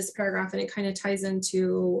about in this paragraph, and it kind of ties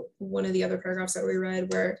into one of the other paragraphs that we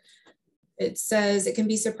read, where it says it can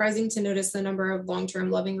be surprising to notice the number of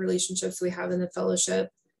long-term loving relationships we have in the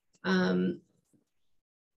fellowship.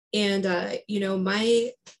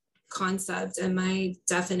 My concept and my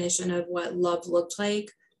definition of what love looked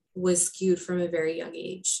like was skewed from a very young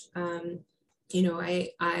age.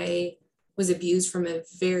 I was abused from a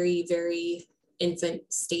very, very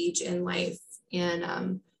infant stage in life,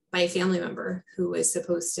 and by a family member who was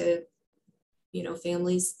supposed to,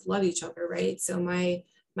 families love each other, right? So my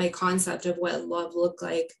concept of what love looked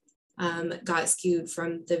like got skewed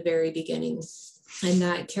from the very beginning, and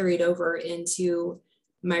that carried over into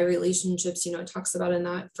my relationships, it talks about in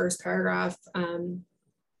that first paragraph,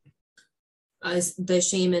 the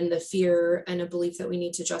shame and the fear and a belief that we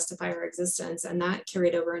need to justify our existence. And that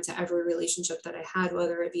carried over into every relationship that I had,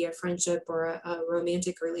 whether it be a friendship or a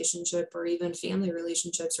romantic relationship or even family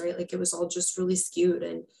relationships, right? Like it was all just really skewed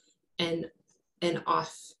and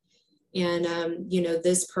off. And,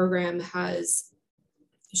 this program has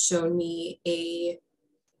shown me a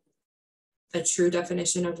true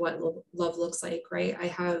definition of what love looks like, right? I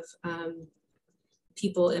have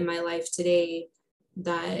people in my life today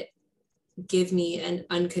that give me an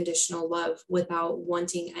unconditional love without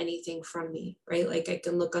wanting anything from me, right? Like I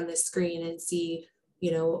can look on the screen and see,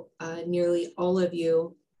 nearly all of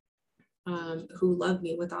you who love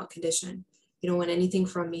me without condition. You don't want anything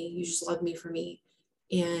from me. You just love me for me.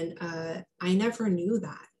 And I never knew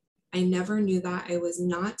that. I never knew that. I was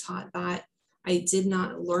not taught that. I did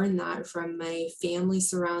not learn that from my family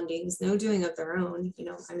surroundings, no doing of their own.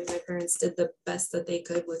 My parents did the best that they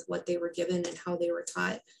could with what they were given and how they were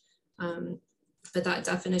taught. But that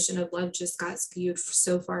definition of love just got skewed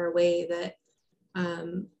so far away that,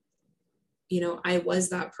 I was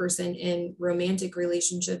that person in romantic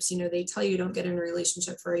relationships. They tell you don't get in a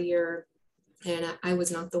relationship for a year. And I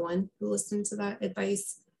was not the one who listened to that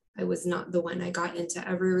advice. I was not the one. I got into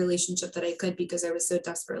every relationship that I could because I was so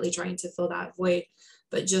desperately trying to fill that void.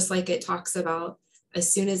 But just like it talks about,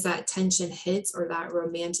 as soon as that tension hits or that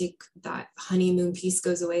romantic, that honeymoon piece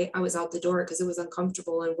goes away, I was out the door because it was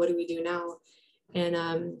uncomfortable. And what do we do now?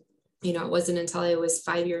 And, it wasn't until I was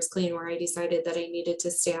 5 years clean where I decided that I needed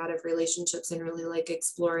to stay out of relationships and really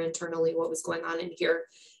explore internally what was going on in here.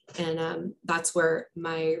 And that's where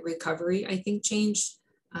my recovery, I think, changed.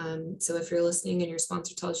 So if you're listening and your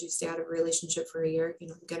sponsor tells you to stay out of a relationship for a year, I'm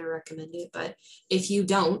going to recommend it. But if you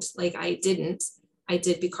don't, like I didn't, I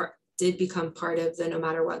did become part of the No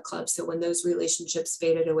Matter What club. So when those relationships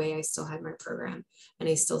faded away, I still had my program and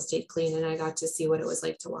I still stayed clean, and I got to see what it was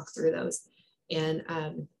like to walk through those.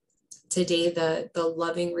 And today, the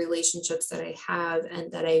loving relationships that I have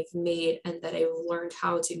and that I've made and that I've learned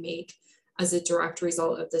how to make as a direct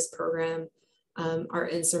result of this program are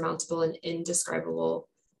insurmountable and indescribable,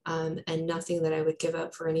 and nothing that I would give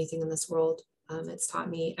up for anything in this world. It's taught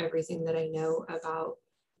me everything that I know about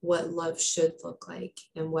what love should look like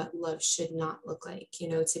and what love should not look like.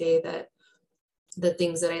 Today, that the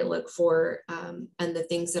things that I look for and the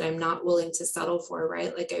things that I'm not willing to settle for,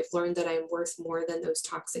 right? Like I've learned that I'm worth more than those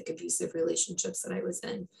toxic, abusive relationships that I was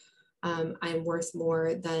in. I'm worth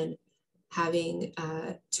more than having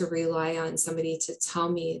to rely on somebody to tell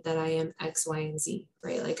me that I am X, Y, and Z,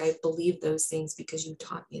 right? Like I believe those things because you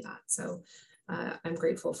taught me that. So I'm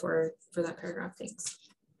grateful for that paragraph. Thanks.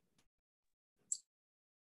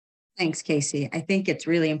 Thanks, Casey. I think it's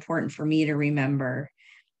really important for me to remember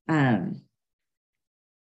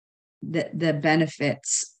the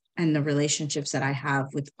benefits and the relationships that I have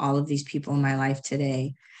with all of these people in my life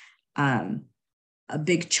today. A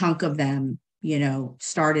big chunk of them,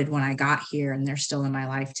 started when I got here, and they're still in my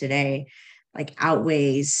life today, like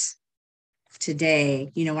outweighs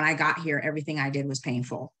today. When I got here, everything I did was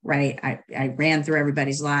painful, right? I ran through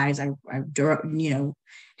everybody's lives. I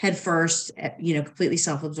head first, completely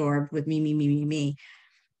self-absorbed with me.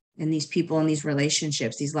 And these people and these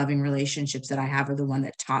relationships, these loving relationships that I have are the one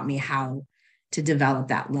that taught me how to develop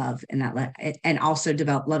that love and also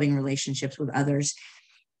develop loving relationships with others.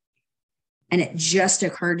 And it just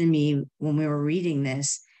occurred to me when we were reading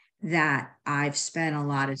this that I've spent a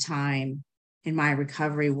lot of time in my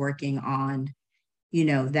recovery working on,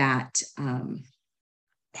 that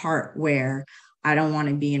part where I don't want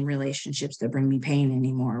to be in relationships that bring me pain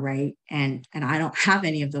anymore, right? And I don't have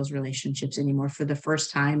any of those relationships anymore. For the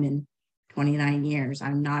first time in 29 years,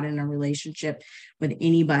 I'm not in a relationship with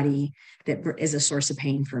anybody that is a source of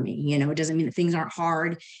pain for me. It doesn't mean that things aren't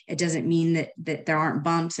hard. It doesn't mean that there aren't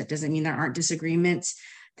bumps. It doesn't mean there aren't disagreements.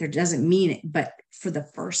 There doesn't mean it. But for the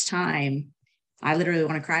first time, I literally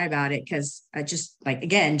want to cry about it because I just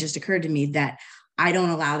occurred to me that I don't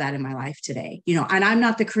allow that in my life today, and I'm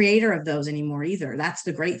not the creator of those anymore either. That's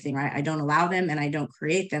the great thing, right? I don't allow them and I don't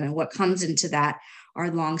create them. And what comes into that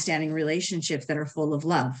are longstanding relationships that are full of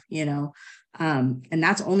love, and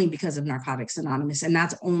that's only because of Narcotics Anonymous. And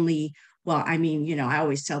that's only, I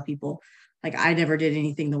always tell people, like, I never did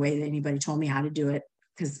anything the way that anybody told me how to do it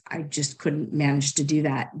because I just couldn't manage to do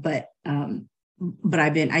that. But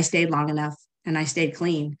I stayed long enough and I stayed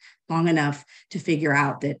clean long enough to figure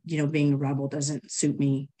out that, being a rebel doesn't suit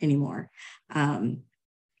me anymore.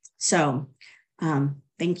 So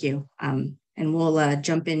thank you. And we'll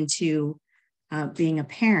jump into being a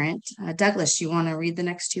parent. Douglas, you want to read the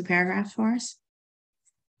next two paragraphs for us?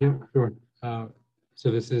 Yeah, sure. So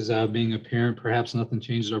this is being a parent. Perhaps nothing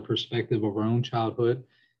changes our perspective of our own childhood,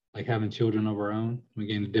 like having children of our own. We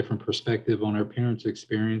gain a different perspective on our parents'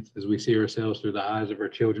 experience as we see ourselves through the eyes of our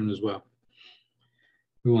children as well.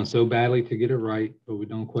 We want so badly to get it right, but we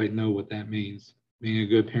don't quite know what that means. Being a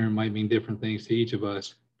good parent might mean different things to each of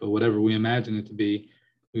us, but whatever we imagine it to be,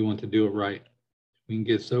 we want to do it right. We can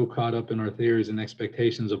get so caught up in our theories and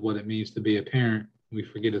expectations of what it means to be a parent, we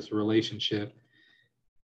forget it's a relationship.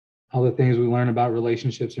 All the things we learn about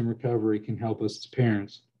relationships and recovery can help us as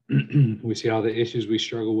parents. We see all the issues we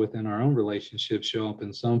struggle with in our own relationships show up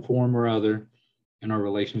in some form or other in our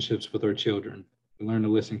relationships with our children. We learn to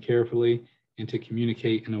listen carefully and to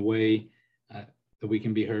communicate in a way that we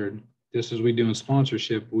can be heard. Just as we do in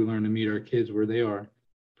sponsorship, we learn to meet our kids where they are.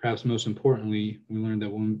 Perhaps most importantly, we learn that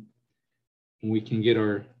when we can get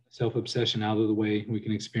our self-obsession out of the way, we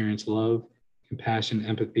can experience love, compassion,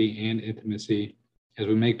 empathy, and intimacy. As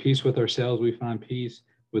we make peace with ourselves, we find peace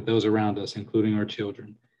with those around us, including our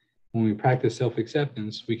children. When we practice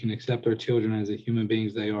self-acceptance, we can accept our children as the human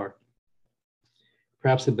beings they are.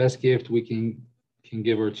 Perhaps the best gift we can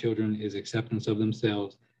give our children is acceptance of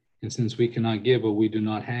themselves. And since we cannot give what we do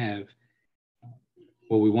not have,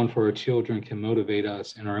 what we want for our children can motivate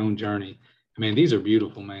us in our own journey. I mean, these are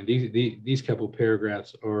beautiful, man. These couple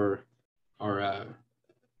paragraphs are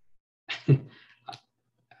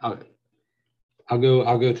I'll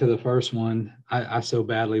go to the first one. I so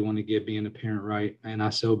badly want to get being a parent right, and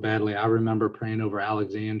I remember praying over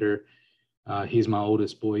Alexander. He's my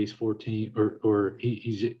oldest boy. He's 14, or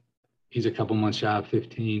he's a couple months shy of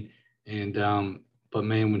 15. And but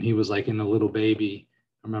man, when he was like in a little baby,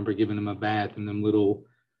 I remember giving him a bath in them little,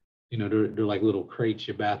 they're like little crates.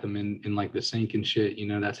 You bath them in like the sink and shit.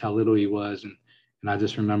 That's how little he was. And I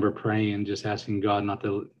just remember praying, just asking God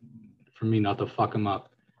for me not to fuck him up.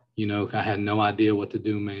 I had no idea what to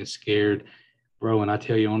do, man, scared, bro. And I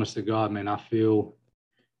tell you, honest to God, man, I feel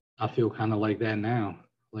kind of like that now.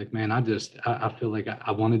 Like, man, I feel like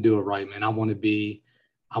I want to do it right, man. I want to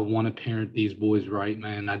parent these boys right,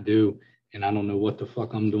 man. I do. And I don't know what the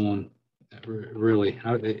fuck I'm doing, really.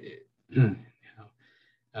 And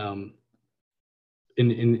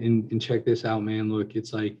check this out, man. Look,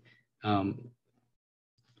 it's like,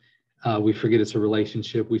 we forget it's a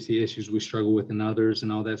relationship. We see issues we struggle with in others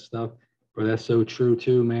and all that stuff. But that's so true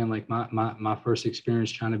too, man. Like my first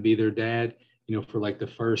experience trying to be their dad, for like the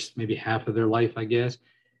first maybe half of their life, I guess,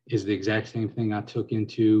 is the exact same thing I took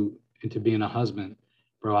into being a husband.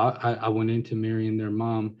 Bro, I went into marrying their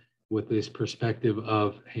mom with this perspective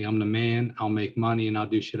of, hey, I'm the man, I'll make money and I'll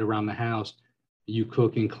do shit around the house. You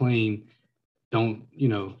cook and clean. Don't,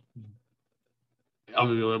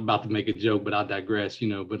 I'm about to make a joke, but I'll digress,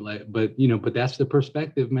 but that's the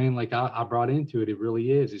perspective, man. Like I brought into it. It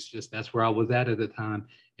really is. It's just, that's where I was at the time.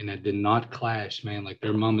 And that did not clash, man. Like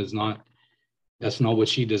their mom that's not what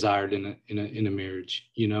she desired in a marriage,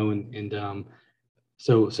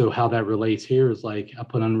 so how that relates here is like, I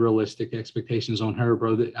put unrealistic expectations on her,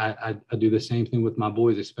 bro. That I do the same thing with my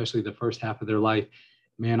boys, especially the first half of their life.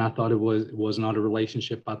 Man, I thought it was not a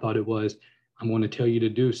relationship. I thought it was, I'm going to tell you to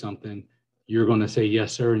do something. You're going to say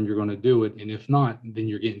yes, sir, and you're going to do it. And if not, then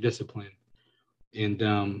you're getting disciplined. And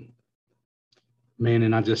man,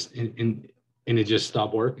 and I just and it just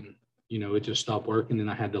stopped working. It just stopped working,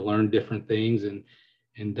 and I had to learn different things, and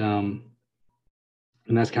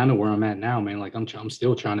that's kind of where I'm at now, man. Like I'm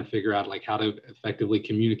still trying to figure out like how to effectively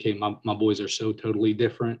communicate. My boys are so totally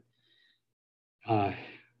different.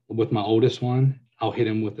 With my oldest one, I'll hit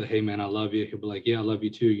him with the, hey man, I love you. He'll be like, yeah, I love you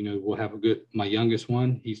too. We'll have my youngest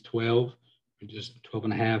one, he's 12, just 12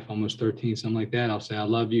 and a half, almost 13, something like that. I'll say, I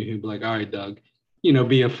love you. He'll be like, all right, Doug,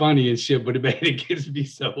 being funny and shit, but it gets me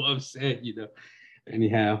so upset,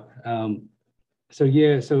 anyhow. So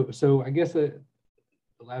yeah, so I guess the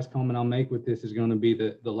last comment I'll make with this is going to be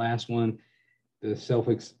the last one, the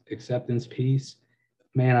self-acceptance piece.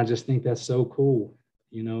 Man, I just think that's so cool.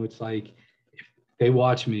 It's like, if they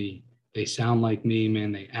watch me, they sound like me,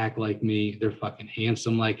 man. They act like me. They're fucking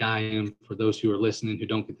handsome like I am. For those who are listening who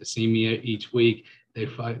don't get to see me each week,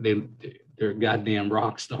 they're goddamn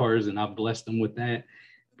rock stars, and I've blessed them with that.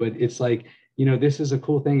 But it's like, this is a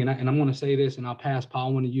cool thing, and I'm going to say this, and I'll pass. Paul,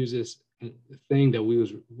 I want to use this thing that we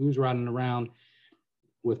was riding around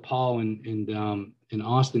with Paul, and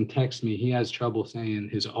Austin texts me. He has trouble saying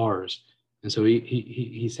his R's. And so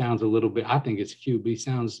he sounds a little bit, I think it's cute, but he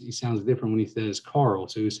sounds different when he says Carl.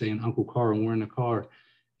 So he was saying Uncle Carl, and we're in the car.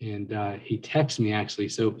 And he texts me actually,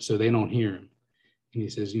 so they don't hear him. And he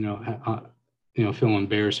says, feel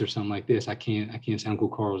embarrassed or something like this. I can't say Uncle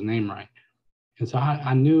Carl's name right. And so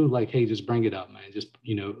I knew, like, hey, just bring it up, man. Just,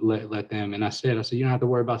 let them. And I said, you don't have to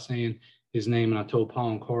worry about saying his name, and I told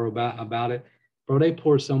Paul and Cora about it. Bro, they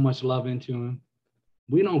poured so much love into him.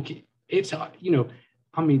 We don't, it's, you know,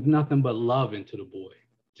 I mean, nothing but love into the boy,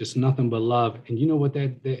 just nothing but love. And you know what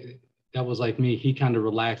that was like me. He kind of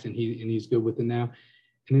relaxed and he's good with it now.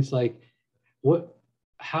 And it's like,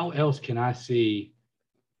 how else can I see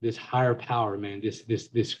this higher power, man,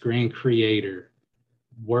 this grand creator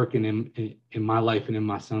working in my life and in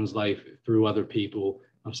my son's life through other people?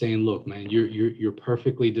 I'm saying, look, man, you're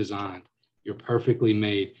perfectly designed. You're perfectly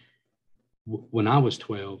made. When I was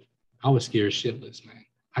 12, I was scared shitless, man.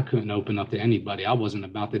 I couldn't open up to anybody. I wasn't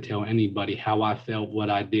about to tell anybody how I felt, what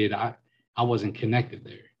I did. I wasn't connected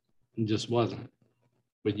there. It just wasn't.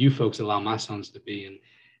 But you folks allow my sons to be.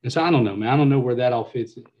 And so I don't know, man. I don't know where that all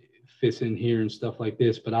fits in here and stuff like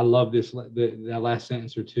this. But I love that last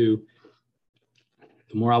sentence or two.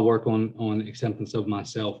 The more I work on acceptance of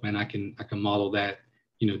myself, man, I can model that,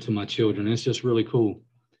 you know, to my children. It's just really cool.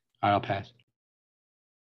 All right, I'll pass.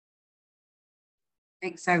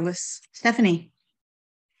 Thanks, Douglas. Stephanie.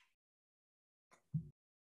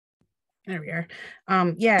 There we are.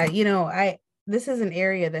 Yeah, you know, this is an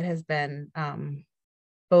area that has been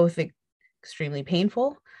both extremely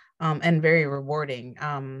painful and very rewarding.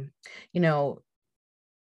 You know,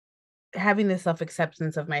 having the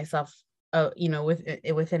self-acceptance of myself, you know,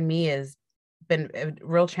 within me has been a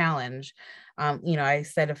real challenge. You know, I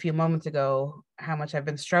said a few moments ago how much I've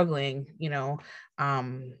been struggling,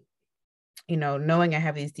 knowing I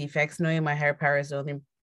have these defects, knowing my higher power is the only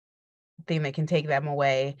thing that can take them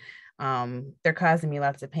away. They're causing me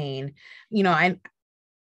lots of pain. You know,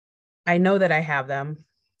 I know that I have them,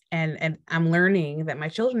 and I'm learning that my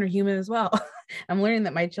children are human as well. I'm learning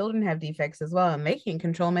that my children have defects as well, and they can't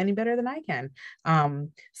control them any better than I can.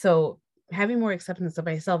 So having more acceptance of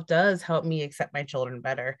myself does help me accept my children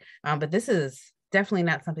better. But this is definitely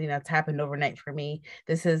not something that's happened overnight for me.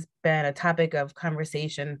 This has been a topic of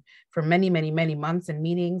conversation for many, many, many months and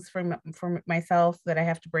meetings for myself that I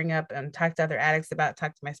have to bring up and talk to other addicts about,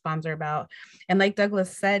 talk to my sponsor about. And like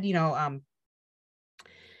Douglas said,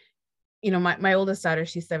 my oldest daughter,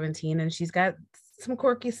 she's 17, and she's got some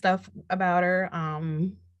quirky stuff about her.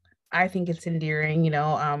 I think it's endearing,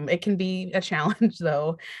 it can be a challenge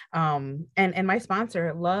though. And my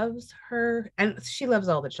sponsor loves her, and she loves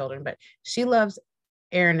all the children, but she loves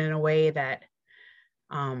Aaron in a way that,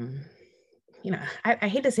 I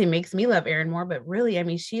hate to say makes me love Aaron more, but really, I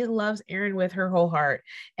mean, she loves Aaron with her whole heart.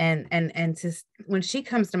 And just when she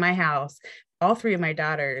comes to my house, all three of my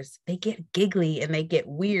daughters, they get giggly and they get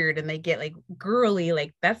weird and they get like girly.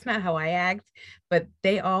 Like, that's not how I act, but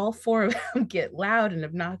they all four of them get loud and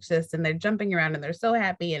obnoxious, and they're jumping around and they're so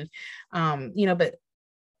happy. And, but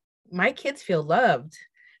my kids feel loved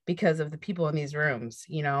because of the people in these rooms.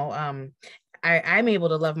 I'm able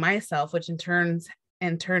to love myself, which in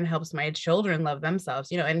turn helps my children love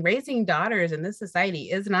themselves, and raising daughters in this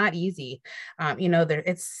society is not easy.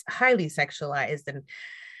 It's highly sexualized, and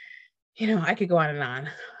I could go on and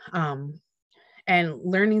on. And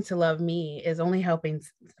learning to love me is only helping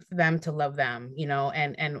them to love them,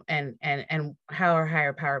 and how our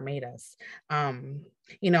higher power made us.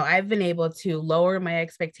 I've been able to lower my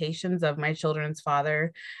expectations of my children's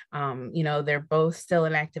father. They're both still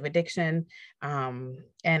in active addiction. And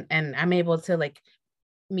I'm able to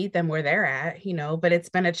meet them where they're at, but it's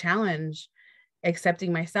been a challenge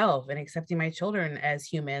accepting myself and accepting my children as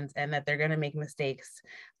humans, and that they're going to make mistakes.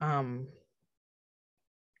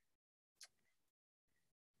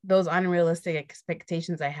 Those unrealistic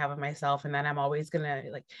expectations I have of myself, and that I'm always going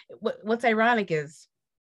to what's ironic is,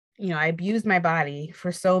 I abused my body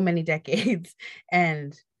for so many decades,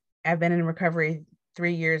 and I've been in recovery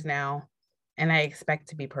 3 years now, and I expect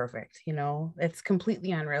to be perfect. It's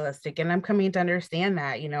completely unrealistic. And I'm coming to understand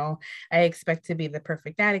that, I expect to be the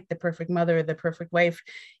perfect addict, the perfect mother, the perfect wife,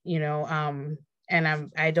 and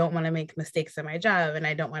I don't want to make mistakes in my job, and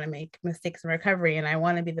I don't want to make mistakes in recovery, and I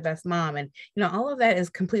want to be the best mom. And, all of that is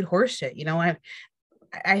complete horseshit.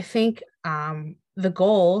 I think the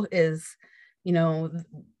goal is,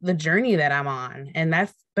 the journey that I'm on. And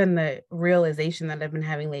that's been the realization that I've been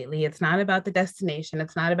having lately. It's not about the destination.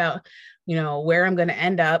 It's not about, where I'm going to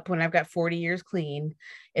end up when I've got 40 years clean.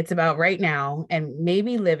 It's about right now, and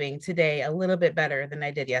maybe living today a little bit better than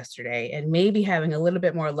I did yesterday, and maybe having a little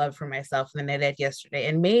bit more love for myself than I did yesterday.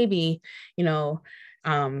 And maybe,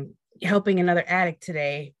 helping another addict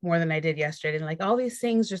today more than I did yesterday. And all these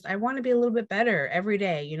things, I want to be a little bit better every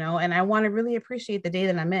day, and I want to really appreciate the day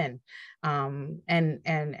that I'm in,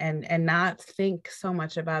 and not think so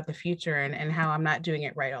much about the future and how I'm not doing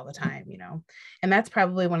it right all the time, and that's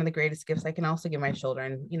probably one of the greatest gifts I can also give my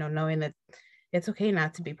children, knowing that it's okay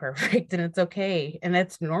not to be perfect, and it's okay, and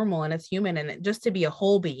it's normal, and it's human, and just to be a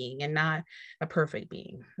whole being and not a perfect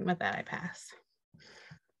being. With that, I pass.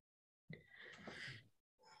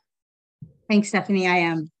 Thanks, Stephanie. I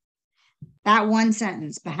am that one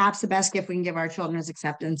sentence, perhaps the best gift we can give our children is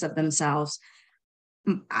acceptance of themselves.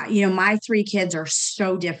 My 3 kids are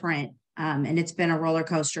so different, and it's been a roller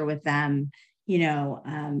coaster with them,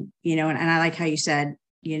 and I like how you said,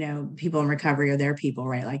 people in recovery are their people,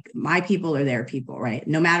 right? Like my people are their people, right?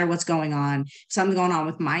 No matter what's going on, something going on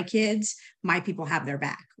with my kids, my people have their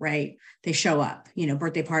back, right? They show up,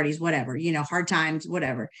 birthday parties, whatever, hard times,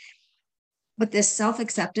 whatever. But this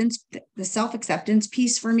the self-acceptance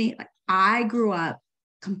piece for me, like I grew up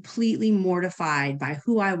completely mortified by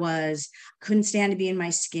who I was, couldn't stand to be in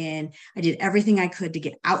my skin. I did everything I could to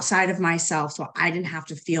get outside of myself so I didn't have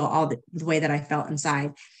to feel all the way that I felt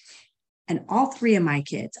inside. And all 3 of my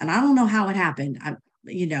kids, and I don't know how it happened,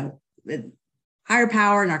 higher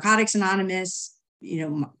power, Narcotics Anonymous,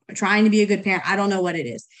 trying to be a good parent. I don't know what it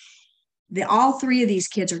is. All 3 of these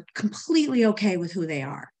kids are completely okay with who they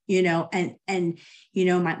are,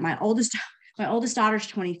 my oldest daughter's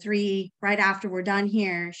 23. Right after we're done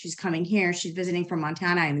here, she's coming here. She's visiting from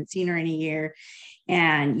Montana. I haven't seen her in a year.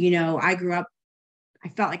 And, I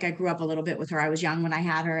felt like I grew up a little bit with her. I was young when I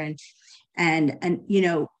had her, and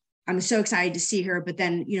I'm so excited to see her. But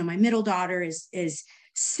then, my middle daughter is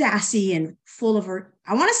sassy and full of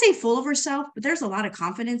herself, but there's a lot of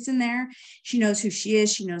confidence in there. She knows who she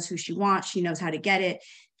is. She knows who she wants. She knows how to get it.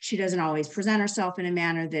 She doesn't always present herself in a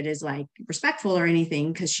manner that is like respectful or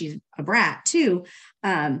anything, because she's a brat too.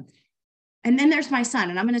 And then there's my son,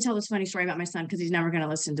 and I'm going to tell this funny story about my son because he's never going to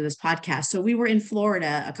listen to this podcast. So we were in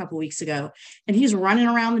Florida a couple of weeks ago, and he's running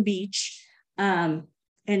around the beach. And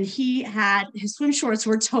his swim shorts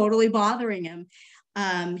were totally bothering him.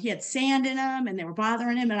 He had sand in them and they were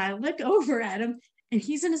bothering him. And I look over at him and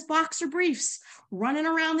he's in his boxer briefs running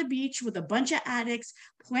around the beach with a bunch of addicts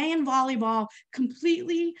playing volleyball,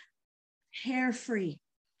 completely hair free.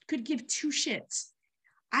 Could give 2 shits.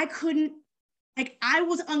 I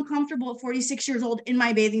was uncomfortable at 46 years old in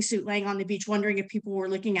my bathing suit laying on the beach, wondering if people were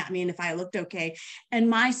looking at me and if I looked okay. And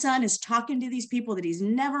my son is talking to these people that he's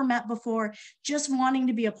never met before, just wanting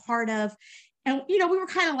to be a part of. And, we were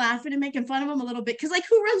kind of laughing and making fun of him a little bit, because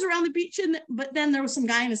who runs around the beach? But then there was some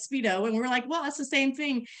guy in a Speedo, and we're like, well, that's the same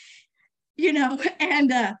thing,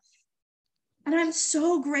 and I'm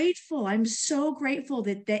so grateful. I'm so grateful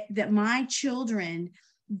that my children,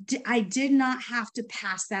 I did not have to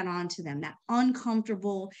pass that on to them, that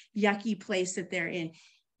uncomfortable, yucky place that they're in.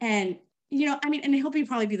 And, and he'll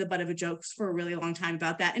probably be the butt of a joke for a really long time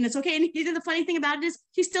about that. And it's okay. And the funny thing about it is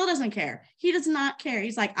he still doesn't care. He does not care.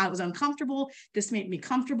 He's like, I was uncomfortable. This made me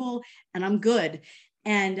comfortable and I'm good.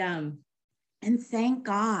 And thank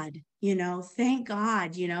God, thank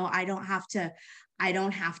God, I don't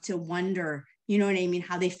have to wonder,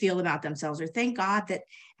 how they feel about themselves, or thank God that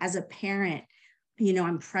as a parent,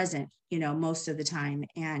 I'm present, most of the time.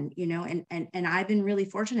 And, and I've been really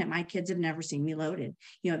fortunate. My kids have never seen me loaded.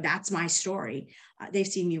 That's my story. They've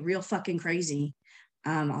seen me real fucking crazy.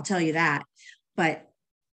 I'll tell you that. But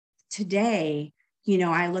today,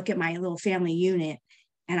 I look at my little family unit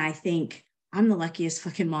and I think I'm the luckiest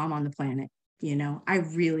fucking mom on the planet. I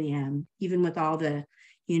really am, even with all the,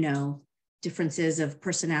 differences of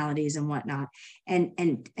personalities and whatnot.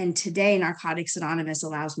 And today Narcotics Anonymous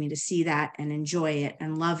allows me to see that and enjoy it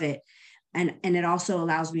and love it. And it also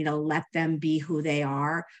allows me to let them be who they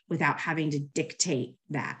are without having to dictate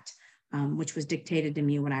that, which was dictated to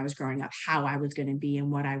me when I was growing up, how I was going to be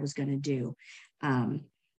and what I was going to do.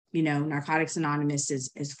 Narcotics Anonymous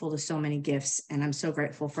is full of so many gifts, and I'm so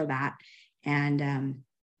grateful for that. And,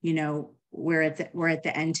 we're at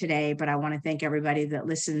the end today, but I want to thank everybody that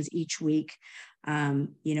listens each week.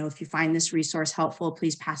 If you find this resource helpful,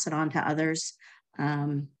 please pass it on to others,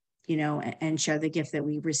 and share the gift that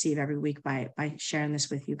we receive every week by sharing this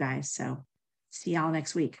with you guys. So see y'all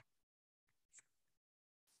next week.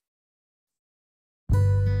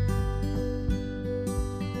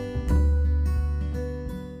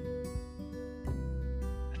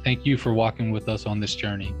 Thank you for walking with us on this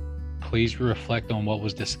journey. Please reflect on what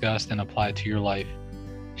was discussed and apply it to your life.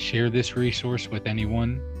 Share this resource with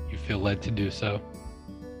anyone you feel led to do so.